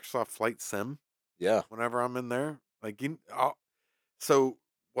even Microsoft Flight Sim. yeah, Whenever I'm in there, like so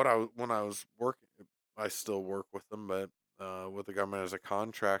what I when I was working, I still work with them, but with the government as a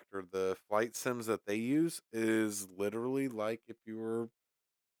contractor, the flight sims that they use is literally like if you were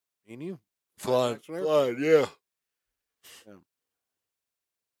me and you Flying, an airplane. yeah. Yeah.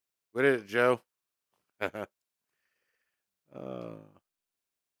 We did it, Joe.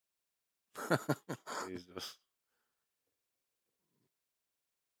 Jesus.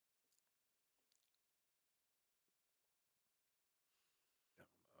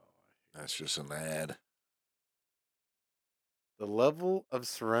 That's just an ad. The level of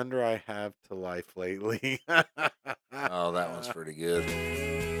surrender I have to life lately. Oh, that one's pretty good.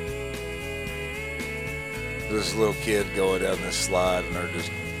 This little kid going down this slide, and they're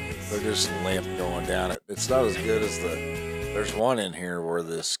just limp going down it. It's not as good as there's one in here where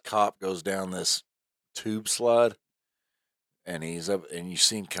this cop goes down this tube slide, and he's up, and you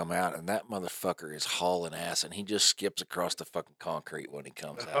see him come out, and that motherfucker is hauling ass, and he just skips across the fucking concrete when he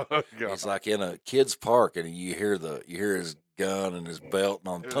comes out. Oh, He's like in a kid's park, and you hear his gun and his belt, and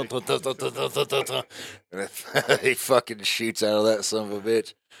on tum, tum, tum, tum, tum, tum, tum, tum, tum, and he fucking shoots out of that son of a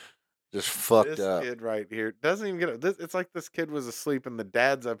bitch. Just fucked this up. kid right here doesn't even get it. It's like this kid was asleep, and the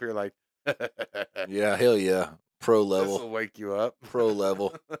dad's up here like, Yeah, hell yeah. Pro this will level. wake you up. Pro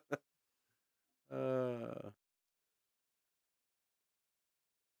level.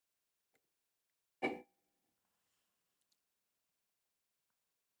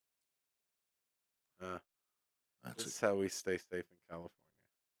 This is how we stay safe in California.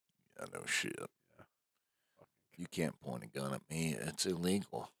 Yeah, no shit. Yeah. You can't point a gun at me. It's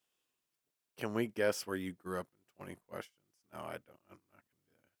illegal. Can we guess where you grew up in 20 questions? No, I don't. I'm not going to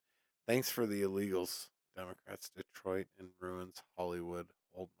do that. Thanks for the illegals. Democrats, Detroit in ruins, Hollywood,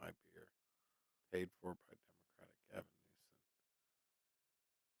 hold my beer. Paid for by Democratic Gavin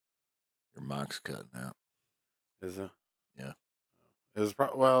Your mic's cutting out. Newsom. Is it? Yeah. It was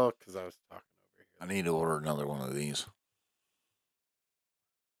well, because I was talking over here. I need to order another one of these.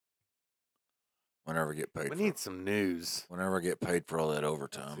 Whenever I get paid. We need some news. Whenever I get paid for all that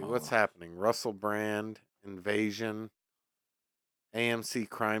overtime. See what's happening. Russell Brand, invasion, AMC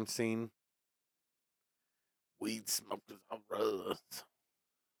crime scene. Weed smokers on roads.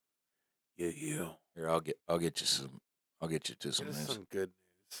 Yeah. Here, I'll get you some. I'll get you to some Get us news. some good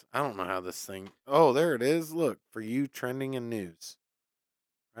news. I don't know how this thing. Oh, there it is. Look, for you, trending in news.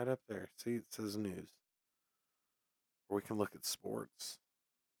 Right up there. See, it says news. Or we can look at sports.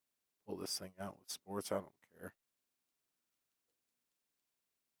 Pull this thing out with sports. I don't care.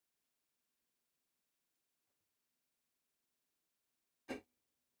 I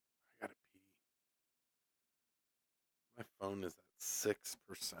gotta pee. My phone is at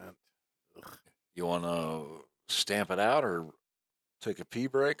 6%. Ugh. You want to stamp it out or take a pee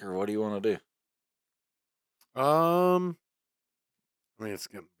break, or what do you want to do? I mean, it's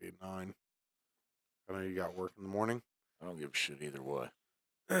gonna be 9. I know you got work in the morning. I don't give a shit either way.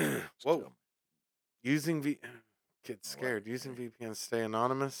 Whoa. Using kids scared. Using VPN to stay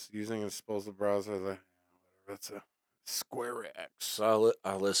anonymous. Using a disposable browser. Whatever. That's a Square X. So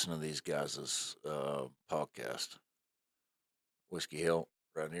I listen to these guys' podcast, Whiskey Hill,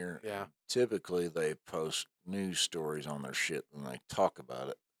 right here. Yeah. Typically, they post news stories on their shit and they talk about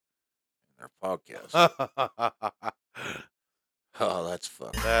it in their podcast. Oh, that's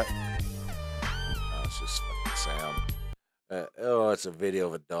fucking. Oh, it's just fucking sound. It's a video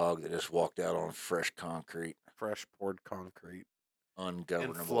of a dog that just walked out on fresh concrete. Fresh poured concrete.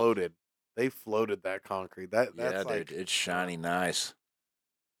 Ungovernable. And floated. They floated that concrete. That's yeah, like, dude, it's shiny nice.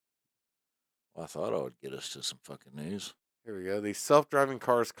 Well, I thought I would get us to some fucking news. Here we go. These self-driving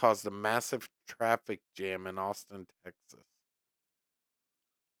cars caused a massive traffic jam in Austin, Texas.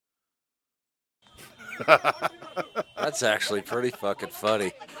 That's actually pretty fucking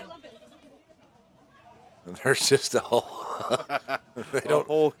funny. And there's just a whole. They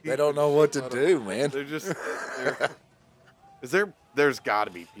don't know what to do, man. They're just. There's got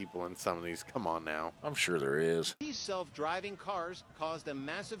to be people in some of these. Come on now. I'm sure there is. These self-driving cars caused a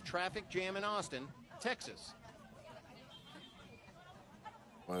massive traffic jam in Austin, Texas.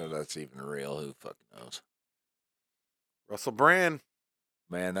 Whether that's even real, who fucking knows? Russell Brand.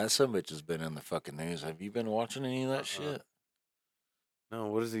 Man, that son bitch has been in the fucking news. Have you been watching any of that shit? No,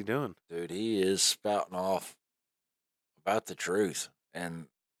 what is he doing? Dude, he is spouting off about the truth, and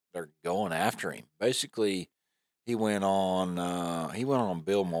they're going after him. Basically, he went on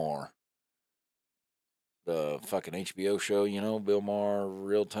Bill Maher, the fucking HBO show, Bill Maher,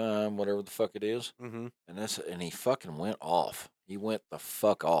 Real Time, whatever the fuck it is. Mm-hmm. And he fucking went off. He went the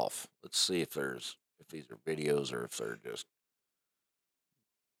fuck off. Let's see if these are videos or if they're just.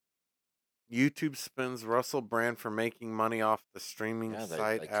 YouTube spins Russell Brand for making money off the streaming Yeah, they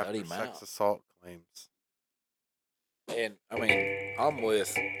site cut after him sex out. assault claims. And I mean, I'm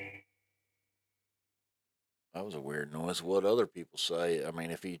with. That was a weird noise. What other people say. I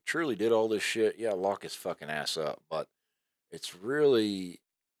mean, if he truly did all this shit, yeah, lock his fucking ass up. But it's really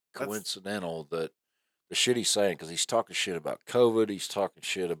That's coincidental that the shit he's saying, because he's talking shit about COVID. He's talking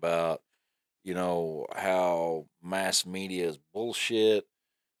shit about, how mass media is bullshit.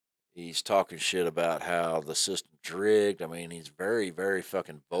 He's talking shit about how the system's rigged. I mean, he's very, very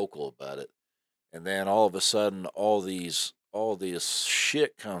fucking vocal about it. And then all of a sudden, all this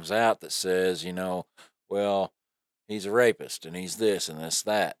shit comes out that says, well, he's a rapist and he's this and this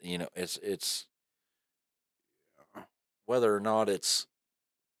that. It's whether or not it's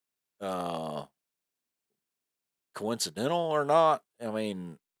uh coincidental or not. I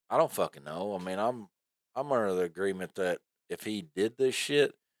mean, I don't fucking know. I mean, I'm under the agreement that if he did this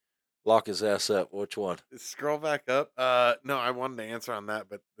shit, lock his ass up. Which one? scroll back up. No, I wanted to answer on that,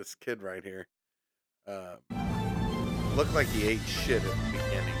 but this kid right here, looked like he ate shit at the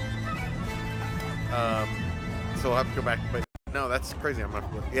beginning. So I'll have to go back. But no, that's crazy. I'm not.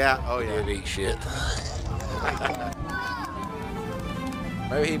 Yeah. Oh He yeah. did eat shit.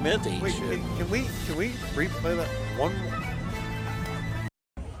 Maybe he meant to eat Wait, shit. can we replay that one more?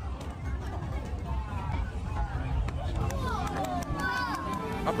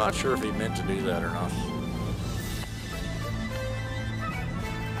 I'm not sure if he meant to do that or not.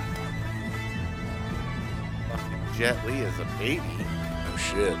 Fucking Jet Li is a baby. No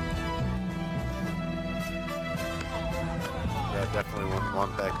shit. Yeah, definitely wouldn't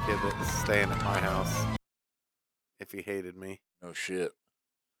want that kid that was staying at my house if he hated me. No shit.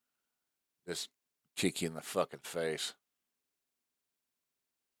 Just kick you in the fucking face.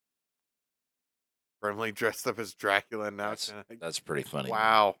 Brimley dressed up as Dracula and now That's pretty funny.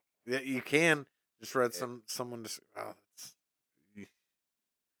 wow. Yeah, you can. Just read someone just that's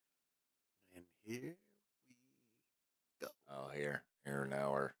and here we go. Oh, here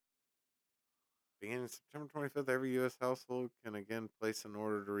now we're Beginning September 25th, every U.S. household can again place an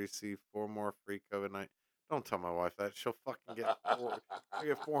order to receive 4 more free COVID-19. Don't tell my wife that. She'll fucking get I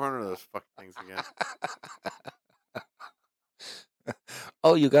get 400 of those fucking things again.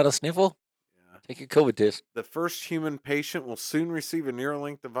 Oh, you got a sniffle? Yeah. Take a COVID test. The first human patient will soon receive a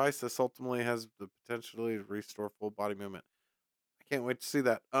Neuralink device. This ultimately has the potential to restore full body movement. I can't wait to see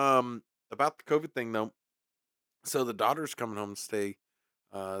that. About the COVID thing though. So the daughter's coming home to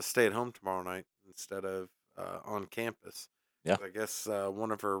stay at home tomorrow night instead of on campus. Yeah. I guess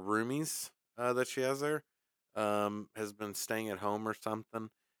one of her roomies that she has there has been staying at home or something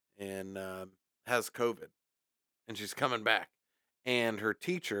and has COVID, and she's coming back. And her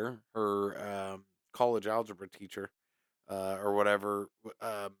teacher, her college algebra teacher, or whatever,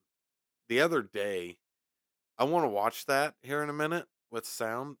 the other day, I want to watch that here in a minute with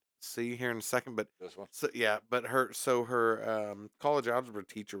sound. See here in a second, but This one? so yeah, but her college algebra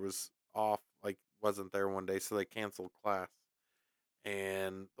teacher was off, like wasn't there one day, so they canceled class.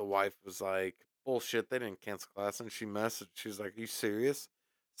 And the wife was like, "Bullshit, they didn't cancel class." And she messaged, she's like, "Are you serious?"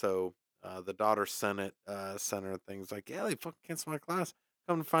 So the daughter sent her things like, "Yeah, they fucking canceled my class.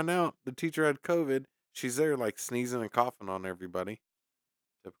 Come to find out, the teacher had COVID. She's there like sneezing and coughing on everybody.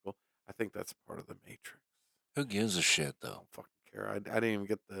 Typical. I think that's part of the Matrix. Who gives a shit I though? don't fucking care. I didn't even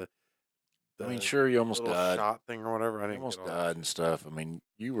get the I mean, sure, you almost little died. shot thing or whatever. I You didn't almost get all that died shit. and stuff. I mean,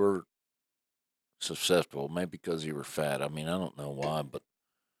 you were susceptible, maybe because you were fat. I mean, I don't know why, but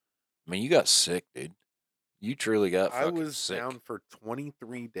I mean, you got sick, dude. You truly got I fucking was sick. down for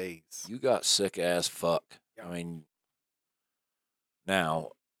 23 days. You got sick as fuck. Yeah. I mean, now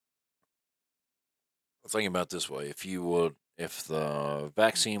think about it this way: if the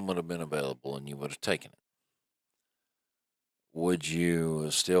vaccine would have been available and you would have taken it, would you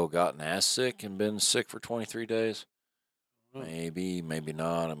have still gotten ass sick and been sick for 23 days? Hmm. Maybe, maybe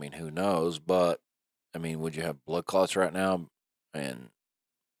not. I mean, who knows? But I mean, would you have blood clots right now and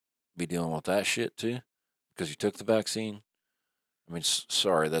be dealing with that shit too because you took the vaccine? I mean,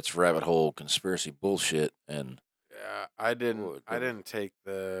 sorry, that's rabbit hole conspiracy bullshit. And Yeah, I didn't. Oh, it I didn't-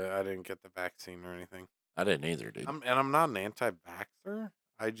 didn't get the vaccine or anything. I didn't either, dude. I'm not an anti-vaxxer.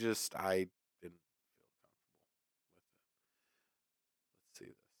 I didn't feel comfortable with it. Let's see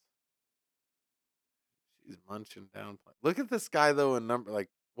this. She's munching down. Look at this guy though. In number, like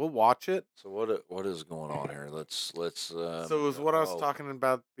we'll watch it. So what is going on here? Let's. So it was what I was talking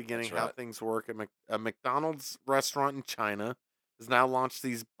about at the beginning. that's How right. things work. A McDonald's restaurant in China has now launched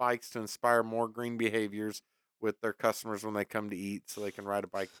these bikes to inspire more green behaviors with their customers when they come to eat, so they can ride a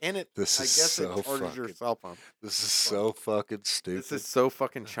bike. And it, This I is guess, so it charges your fucking- cell phone. This is so fucking stupid. This is so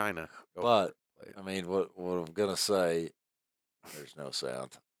fucking China. Go But for it, play it. I mean, what I'm gonna say? There's no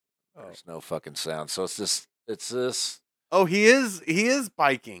sound. Oh. There's no fucking sound. So it's this Oh, he is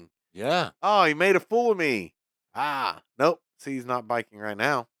biking. Yeah. Oh, he made a fool of me. Ah, nope. See, he's not biking right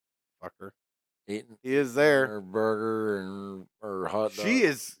now, fucker. Eating He is there. her burger and her hot dog. She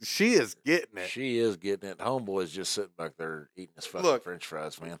is getting it. She is getting it. Homeboy's just sitting back there eating his fucking Look. French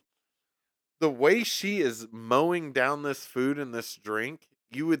fries, man. The way she is mowing down this food and this drink,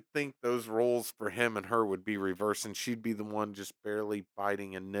 you would think those roles for him and her would be reversed, and she'd be the one just barely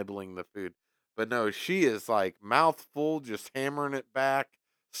biting and nibbling the food. But no, she is like mouth full, just hammering it back.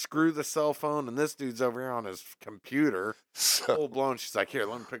 Screw the cell phone, and this dude's over here on his computer, So, full blown. She's like, "Here,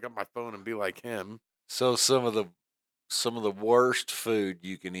 let me pick up my phone and be like him." so some of the worst food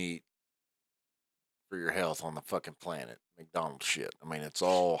you can eat for your health on the fucking planet, McDonald's shit. I mean, it's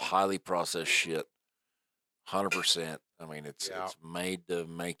all highly processed shit. 100%. I mean, it's made to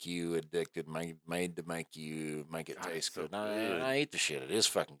make you addicted, made to make it God, taste so good. good. I eat the shit. It is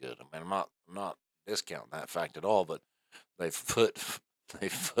fucking good. I mean, I'm not discounting that fact at all, but they've put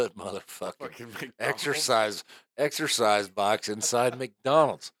motherfucking Fucking exercise bikes inside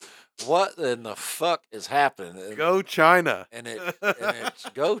McDonald's. What in the fuck is happening? Go China. And it's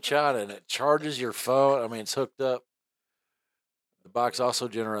go China, and it charges your phone. I mean, it's hooked up. The bikes also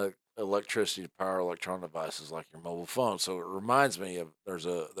generate electricity to power electronic devices like your mobile phone. So it reminds me of there's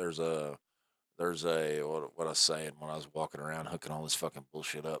a what I was saying when I was walking around hooking all this fucking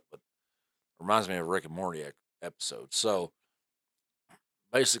bullshit up, but it reminds me of Rick and Morty episode. So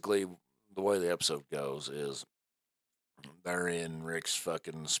basically, the way the episode goes is they're in Rick's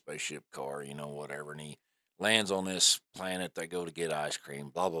fucking spaceship car, whatever, and he lands on this planet. They go to get ice cream,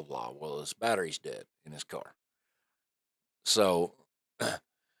 blah blah blah. Well, his battery's dead in his car. So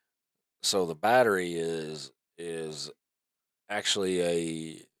so the battery is actually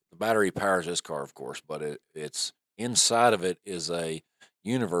the battery powers this car, of course, but it's inside of it is a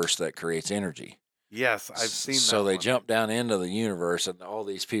universe that creates energy. Yes, I've seen that. So they one. jump down into the universe, and all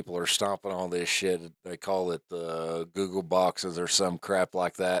these people are stomping all this shit. They call it the Google boxes or some crap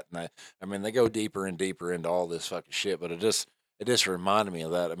like that. And they go deeper and deeper into all this fucking shit. But it just reminded me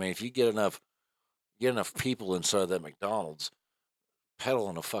of that. I mean, if you get enough people inside that McDonald's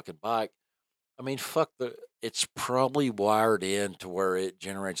pedaling a fucking bike, I mean, it's probably wired in to where it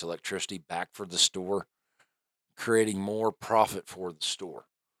generates electricity back for the store, creating more profit for the store.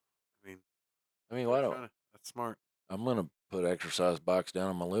 I mean, why don't? That's smart. I'm gonna put exercise bikes down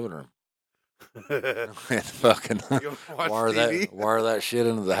in my living room and fucking wire that shit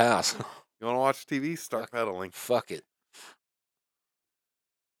into the house. You want to watch TV? Start pedaling. Fuck it.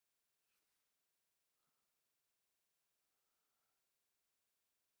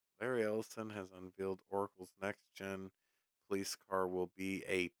 Larry Ellison has unveiled Oracle's next-gen police car will be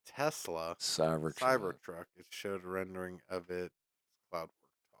a Tesla Cybertruck. It showed a rendering of it. Cloudwork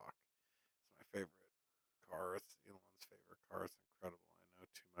talk. It's my favorite car. It's Elon's favorite car. It's incredible. I know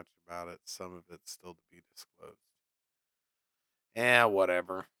too much about it. Some of it's still to be disclosed. Yeah,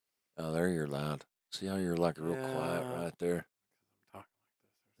 whatever. Oh, there you're loud. See how you're like real quiet right there? I'm talking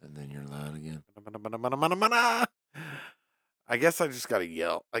like this. And then you're loud again. I guess I just gotta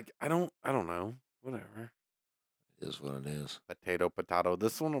yell. Like I don't know. Whatever. It is what it is. Potato.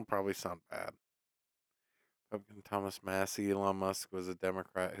 This one will probably sound bad. Republican Thomas Massey, Elon Musk was a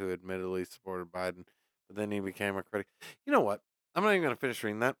Democrat who admittedly supported Biden, but then he became a critic. You know what? I'm not even gonna finish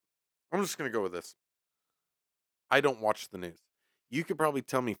reading that. I'm just gonna go with this. I don't watch the news. You could probably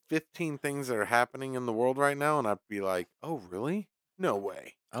tell me 15 things that are happening in the world right now, and I'd be like, oh, really? No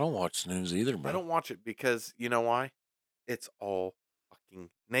way. I don't watch the news either, bro. I don't watch it because, you know why? It's all fucking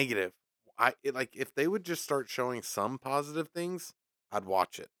negative. If they would just start showing some positive things, I'd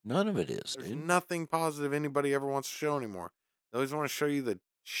watch it. None of it is, There's dude. nothing positive anybody ever wants to show anymore. They always want to show you the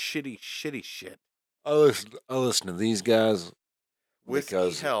shitty shit. I listen to these guys.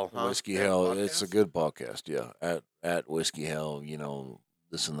 Whiskey Hell, huh? Whiskey That Hell, podcast? it's a good podcast, yeah. At Whiskey Hell,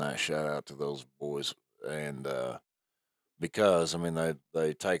 this and that. Shout out to those boys, and because I mean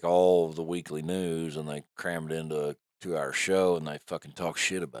they take all of the weekly news and they cram it into a 2-hour show and they fucking talk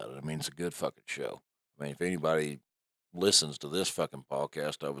shit about it. I mean, it's a good fucking show. I mean, if anybody listens to this fucking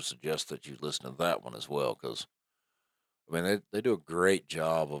podcast, I would suggest that you listen to that one as well, because I mean they do a great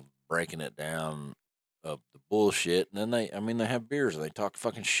job of breaking it down of the bullshit, and then they have beers and they talk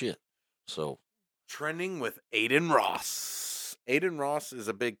fucking shit. So Trending with Aiden Ross. Aiden Ross is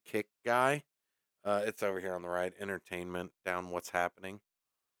a big kick guy. It's over here on the right. Entertainment, down what's happening.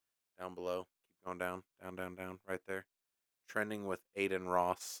 Down below. Keep going down, right there. Trending with Aiden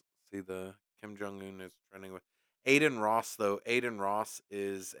Ross. See the Kim Jong-un is trending with Aiden Ross, though. Aiden Ross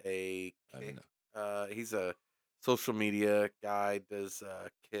is a kick. He's a social media guy, does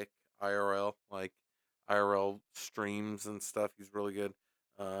kick IRL. Like, IRL streams and stuff. He's really good.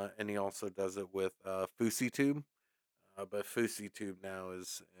 And he also does it with FouseyTube. But FouseyTube now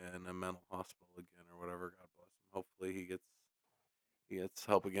is in a mental hospital again or whatever. God bless him. Hopefully he gets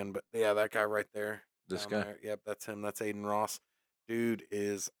help again. But yeah, that guy right there. This down guy? there. Yep, that's him. That's Aiden Ross. Dude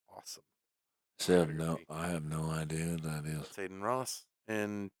is awesome. See, I have no idea who that is. That's Aiden Ross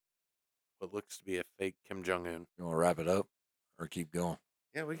and what looks to be a fake Kim Jong Un. You want to wrap it up or keep going?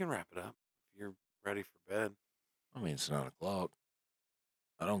 Yeah, we can wrap it up. If you're ready for bed. I mean, it's 9:00.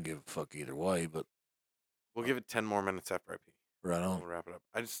 I don't give a fuck either way, but We'll give it 10 more minutes after I pee. right on. We'll wrap it up.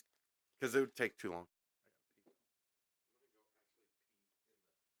 Because it would take too long.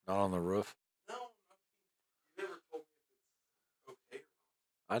 Not on the roof. No, you never told me if it's okay.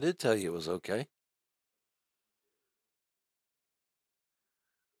 I did tell you it was okay.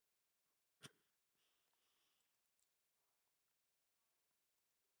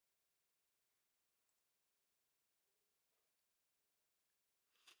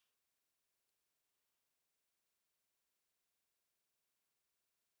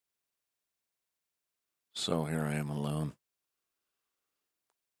 So here I am alone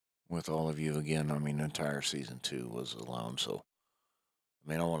with all of you again. I mean, the entire season 2 was alone. So, I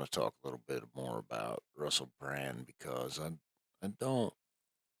mean, I want to talk a little bit more about Russell Brand because I don't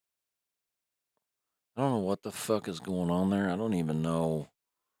know what the fuck is going on there. I don't even know.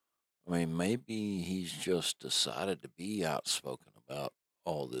 I mean, maybe he's just decided to be outspoken about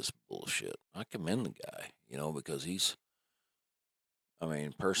all this bullshit. I commend the guy, because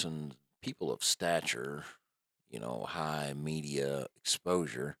people of stature, high media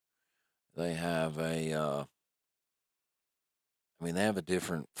exposure, they have they have a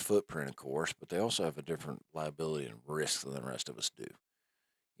different footprint, of course, but they also have a different liability and risk than the rest of us do.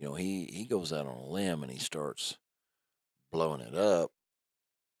 He goes out on a limb and he starts blowing it up.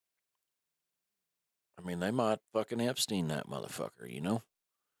 I mean, they might fucking Epstein that motherfucker.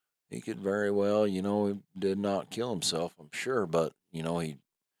 He could very well, he did not kill himself, I'm sure, but, he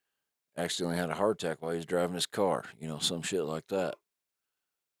accidentally had a heart attack while he was driving his car, some shit like that.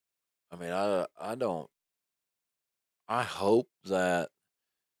 I mean, I hope that,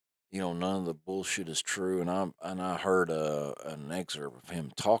 none of the bullshit is true. And I heard an excerpt of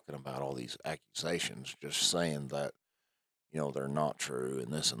him talking about all these accusations, just saying that, they're not true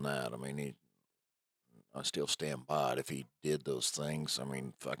and this and that. I mean, I still stand by it. If he did those things, I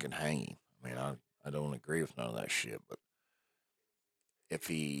mean, fucking hang him. I mean, I don't agree with none of that shit, but if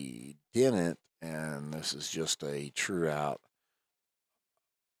he didn't, and this is just a true out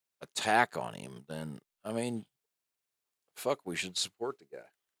attack on him, then, I mean, fuck, we should support the guy.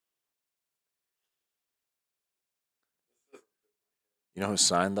 You know who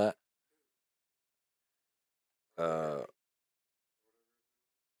signed that?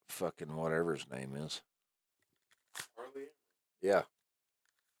 Fucking whatever his name is. Harley? Yeah,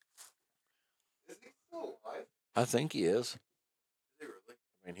 Is he still alive? I think he is. Is he really?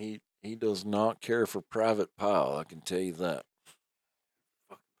 I mean, he does not care for private pile. I can tell you that.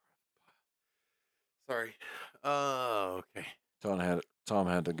 Fucking Sorry. Okay. Tom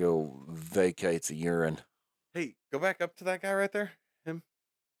had to go vacate the urine. Hey, go back up to that guy right there. Him?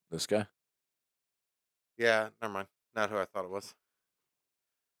 This guy? Yeah, never mind. Not who I thought it was.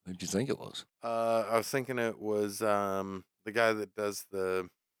 Who'd you think it was? I was thinking it was the guy that does the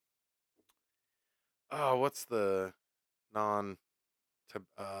what's the non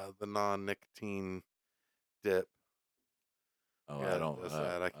nicotine dip. Oh, Yeah, I don't. does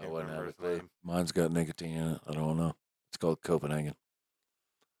that. I can't wouldn't remember have his a clue. name. Mine's got nicotine in it. I don't know. It's called Copenhagen.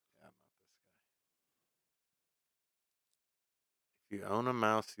 Yeah, not this guy. If you own a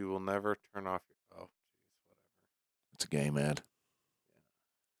mouse, you will never turn off your. Oh, jeez, whatever. It's a game ad.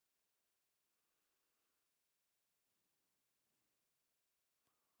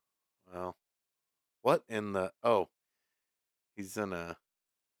 Well, what in the? Oh, he's in a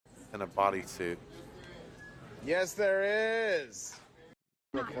bodysuit. Yes, there is.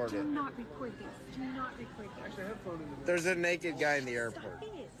 Record Do it. not record this. Do not record this. There's a naked guy in the airport.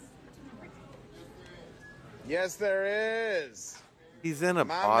 Yes, there is. He's in a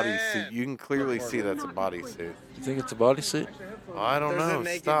My bodysuit. man. You can clearly see that's a bodysuit. You think it's a bodysuit? I don't There's know. a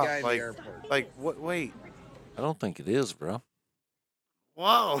naked Stop. guy in the airport. What? Wait. I don't think it is, bro.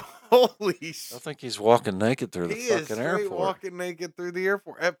 Whoa! Holy I shit! think he's walking naked through the He is fucking straight airport. walking naked through the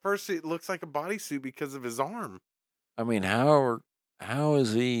airport. At first, it looks like a bodysuit because of his arm. I mean, how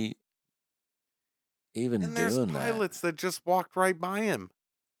is he even And there's doing that? pilots that just walked right by him.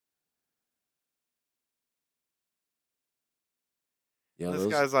 Yeah, This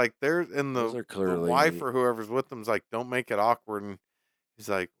guy's like, there's and those the are clearly wife or whoever's with him's like, don't make it awkward. And He's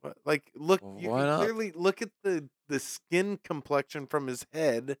like, what? Like, look, Well, you why can not? clearly look at the skin complexion from his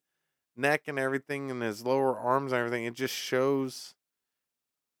head, neck, and everything, and his lower arms and everything. It just shows.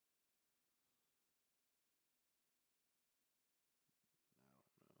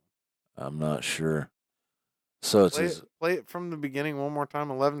 I'm not sure. So it's his. Play it from the beginning one more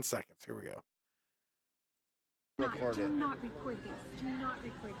time. 11 seconds. Here we go. Record Do it. not record this. Do not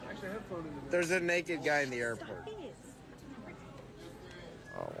record this. Actually, I have phone in the There's a naked guy in the airport.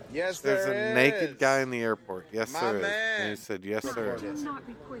 Oh, Yes, there's there a naked is. guy in the airport. Yes, My there is. man. And he said, yes, there Record is. it. Do not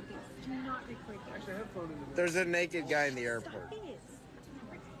record this. Do not record this. Actually, I have phone in the There's a naked guy in the airport.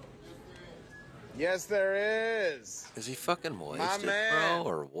 Yes, there is. Is he fucking My wasted, man.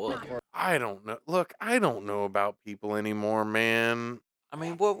 bro, or what? I don't know. Look, I don't know about people anymore, man. I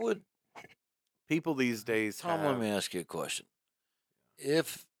mean, what would People these days Tom? have. Let me ask you a question.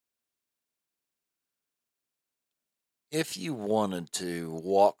 If you wanted to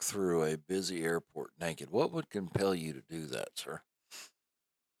walk through a busy airport naked, what would compel you to do that, sir?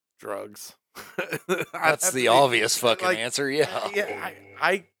 Drugs. That's the obvious fucking answer. Yeah. Yeah,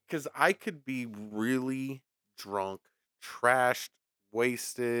 because I could be really drunk, trashed,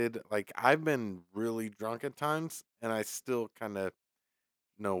 wasted. Like, I've been really drunk at times, and I still kind of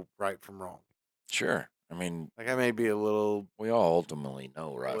know right from wrong. Sure. I mean, Like, I may be a little we all ultimately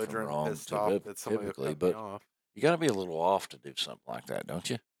know right from belligerent, wrong, pissed off that somebody will typically, cut me but off. you got to be a little off to do something like that, don't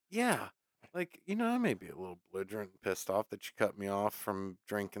you? Yeah. Like, I may be a little belligerent and pissed off that you cut me off from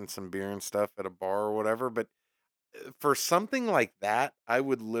drinking some beer and stuff at a bar or whatever, but for something like that, I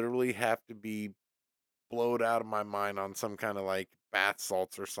would literally have to be blowed out of my mind on some kind of like bath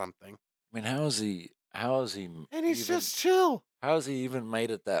salts or something. I mean, how is he? And he's even, just chill. How has he even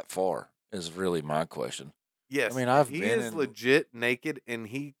made it that far? Is really my question. Yes, I mean, I've he been is in. legit naked, and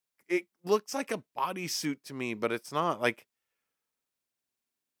it looks like a bodysuit to me, but it's not. Like,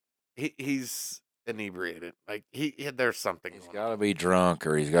 he's inebriated. Like, there's something. He's going got to on. be drunk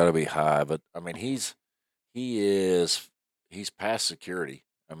or he's got to be high. But I mean, he's past security.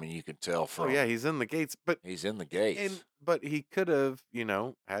 I mean, you can tell Oh from. yeah, he's in the gates, but He's in the gates. but he could have,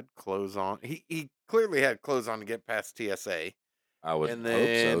 had clothes on. He clearly had clothes on to get past TSA. I would And hope so.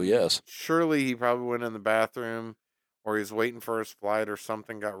 then Yes. surely he probably went in the bathroom, or he's waiting for his flight or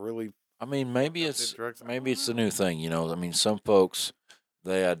something. Got really. I mean, maybe did it's drugs. I maybe don't it's the know. new thing. I mean, some folks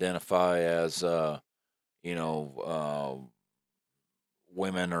they identify as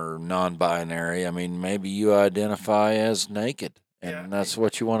women or non-binary. I mean, maybe you identify as naked, and Yeah, that's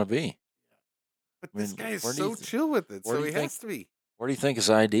what you want to be. But I mean, this guy is where do you so th- chill with it, where so do he you think- has to be. Where do you think his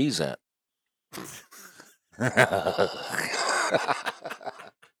ID's at?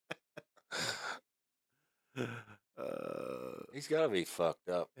 He's got to be fucked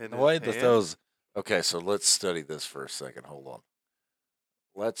up. In The his way that hand? those. Okay, so let's study this for a second. Hold on.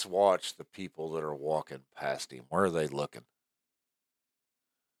 Let's watch the people that are walking past him. Where are they looking?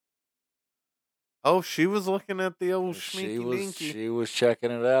 Oh, she was looking at the old She schminky was dinky. she was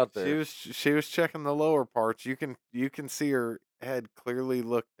checking it out there. She was checking the lower parts. You can see her head clearly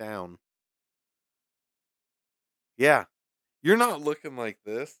look down. Yeah, you're not looking like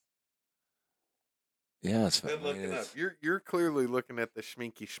this. Yeah, it's Then I mean, looking up, it's- you're clearly looking at the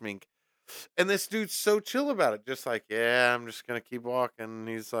schminky schmink, and this dude's so chill about it. Just like, yeah, I'm just gonna keep walking. And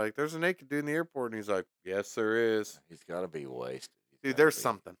he's like, there's a naked dude in the airport, and he's like, yes, there is. He's got to be wasted. Dude, there's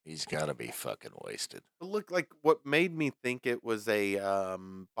something. He's got to be fucking wasted. It looked like what made me think it was a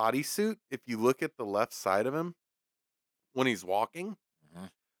bodysuit. If you look at the left side of him when he's walking,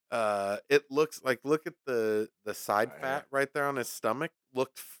 it looks like, look at the side Right fat right there on his stomach.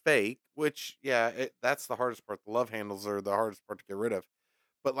 Looked fake, which that's the hardest part. The love handles are the hardest part to get rid of.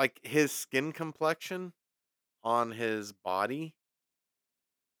 But like his skin complexion on his body,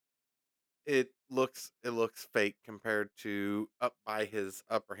 it looks fake compared to up by his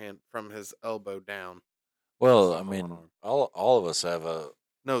upper hand from his elbow down. Well, Just I on the one mean, arm. all of us have a.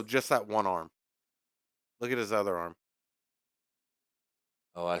 No, just that one arm. Look at his other arm.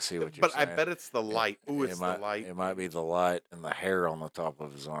 Oh, I see what you're But saying. I bet it's the light. Ooh, it's the light. It might be the light and the hair on the top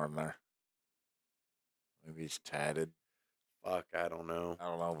of his arm there. Maybe he's tatted. Fuck, I don't know. I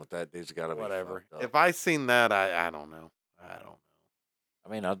don't know, but that dude's got to be Whatever. fucked up. If I seen that, I don't know. I don't know. I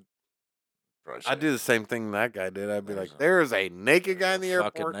mean, I'd probably I'd say do the same thing that guy did. I'd be There's like, a- there's a naked guy in the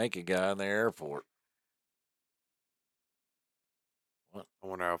fucking airport. naked guy in the airport. What? I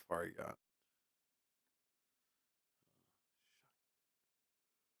wonder how far he got.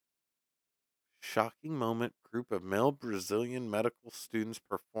 Shocking moment. Group of male Brazilian medical students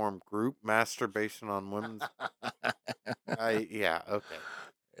perform group masturbation on women's. Yeah, okay.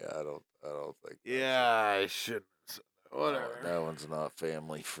 Yeah, I don't think. Yeah, I shouldn't have said that. Whatever. That one's not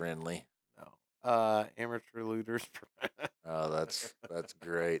family friendly. No. Amateur looters. Oh, that's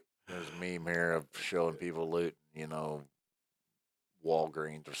great. There's a meme here of showing people looting,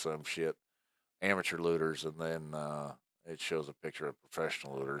 Walgreens or some shit. Amateur looters, and then it shows a picture of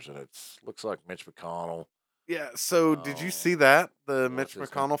professional looters, and looks like Mitch McConnell. Yeah. So did you see that the what's Mitch his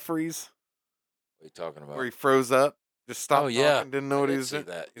McConnell freeze What are you talking about? where he froze up, just stopped Oh, yeah. talking, didn't know I what he did was see doing?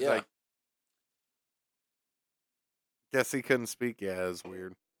 that. He's Yeah. like, guess he couldn't speak. Yeah, it was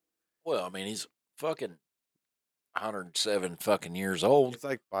weird. Well, I mean, he's fucking 107 fucking years old. He's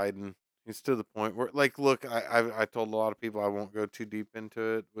like Biden. He's to the point where, like, look, I told a lot of people I won't go too deep into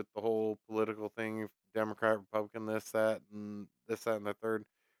it with the whole political thing, Democrat, Republican, this, that, and the third.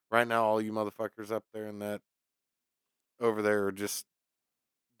 Right now, all you motherfuckers up there and that over there are just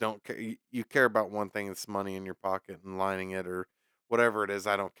don't care. You care about one thing, it's money in your pocket and lining it or whatever it is.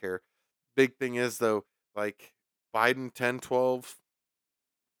 I don't care. Big thing is, though, like Biden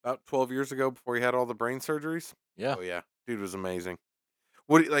about 12 years ago before he had all the brain surgeries. Yeah. Oh, yeah. Dude was amazing.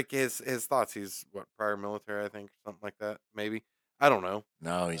 What like his thoughts? He's what, prior military, I think, or something like that. Maybe, I don't know.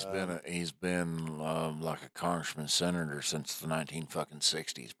 No, he's been like a congressman, senator since the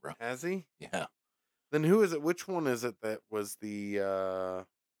 1960s, bro. Has he? Yeah. Then who is it? Which one is it that was the? I'll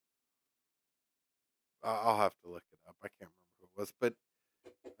have to look it up. I can't remember who it was, but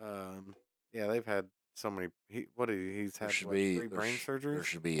yeah, they've had so many. He's There had should what, be 3 brain surgeries. There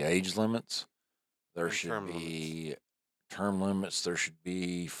should be age limits. There And should term be term limits. There should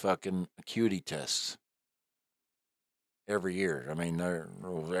be fucking acuity tests every year. I mean, they're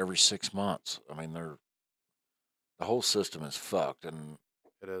every 6 months. I mean, the whole system is fucked. And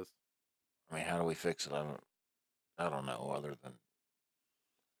It is. I mean, how do we fix it? I don't know, other than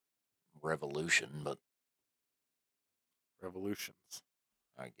revolution, but Revolutions.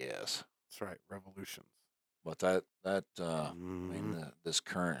 I guess. That's right, revolutions. But I mean, this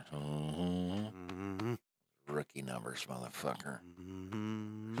current rookie numbers, motherfucker.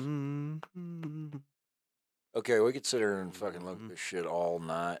 Okay, we could sit here and fucking look at this shit all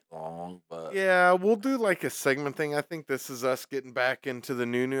night long, but Yeah, we'll do like a segment thing. I think this is us getting back into the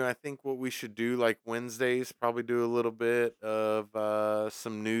new. I think what we should do, like Wednesdays, probably do a little bit of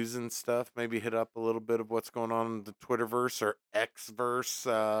some news and stuff. Maybe hit up a little bit of what's going on in the Twitterverse or Xverse,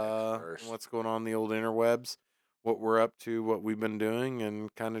 Xverse. what's going on in the old interwebs, what we're up to, what we've been doing,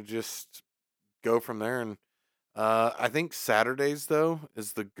 and kind of just go from there. And I think Saturdays, though,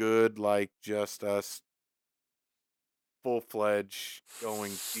 is the good, like, just us full-fledged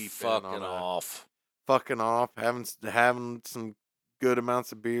going deep fucking in on off. fucking off, having some good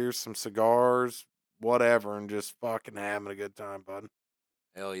amounts of beers, some cigars, whatever, and just fucking having a good time, bud.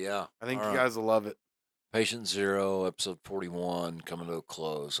 Hell yeah. I think All you right. guys will love it. Patient Zero, episode 41, coming to a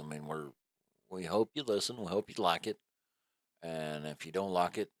close. I mean, we hope you listen. We hope you like it. And if you don't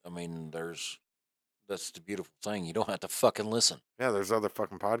like it, I mean, that's the beautiful thing. You don't have to fucking listen. Yeah, there's other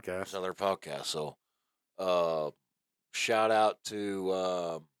fucking There's podcasts. other podcasts. So, shout out to,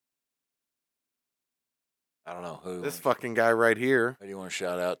 I don't know who. This fucking guy right here. Who do you want to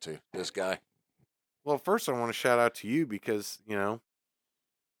shout out to? This guy? Well, first I want to shout out to you because,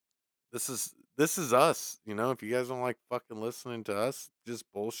 this is us. If you guys don't like fucking listening to us, just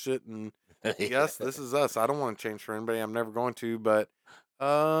bullshit and yes, this is us. I don't want to change for anybody. I'm never going to, but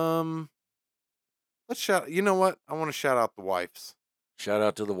let's shout. You know what? I want to shout out the wives. Shout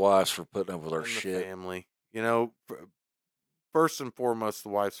out to the wives for putting up with our and the shit. family. First and foremost, the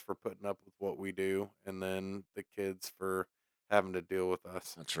wives for putting up with what we do, and then the kids for having to deal with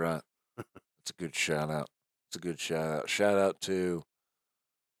us. That's right. That's a good shout out. It's a good shout out. Shout out to,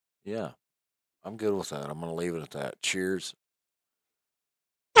 yeah, I'm good with that. I'm going to leave it at that. Cheers.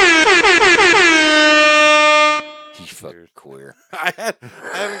 You fucking queer. I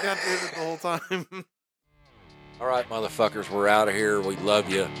haven't got to do it the whole time. All right, motherfuckers, we're out of here. We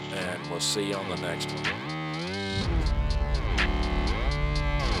love you, and we'll see you on the next one.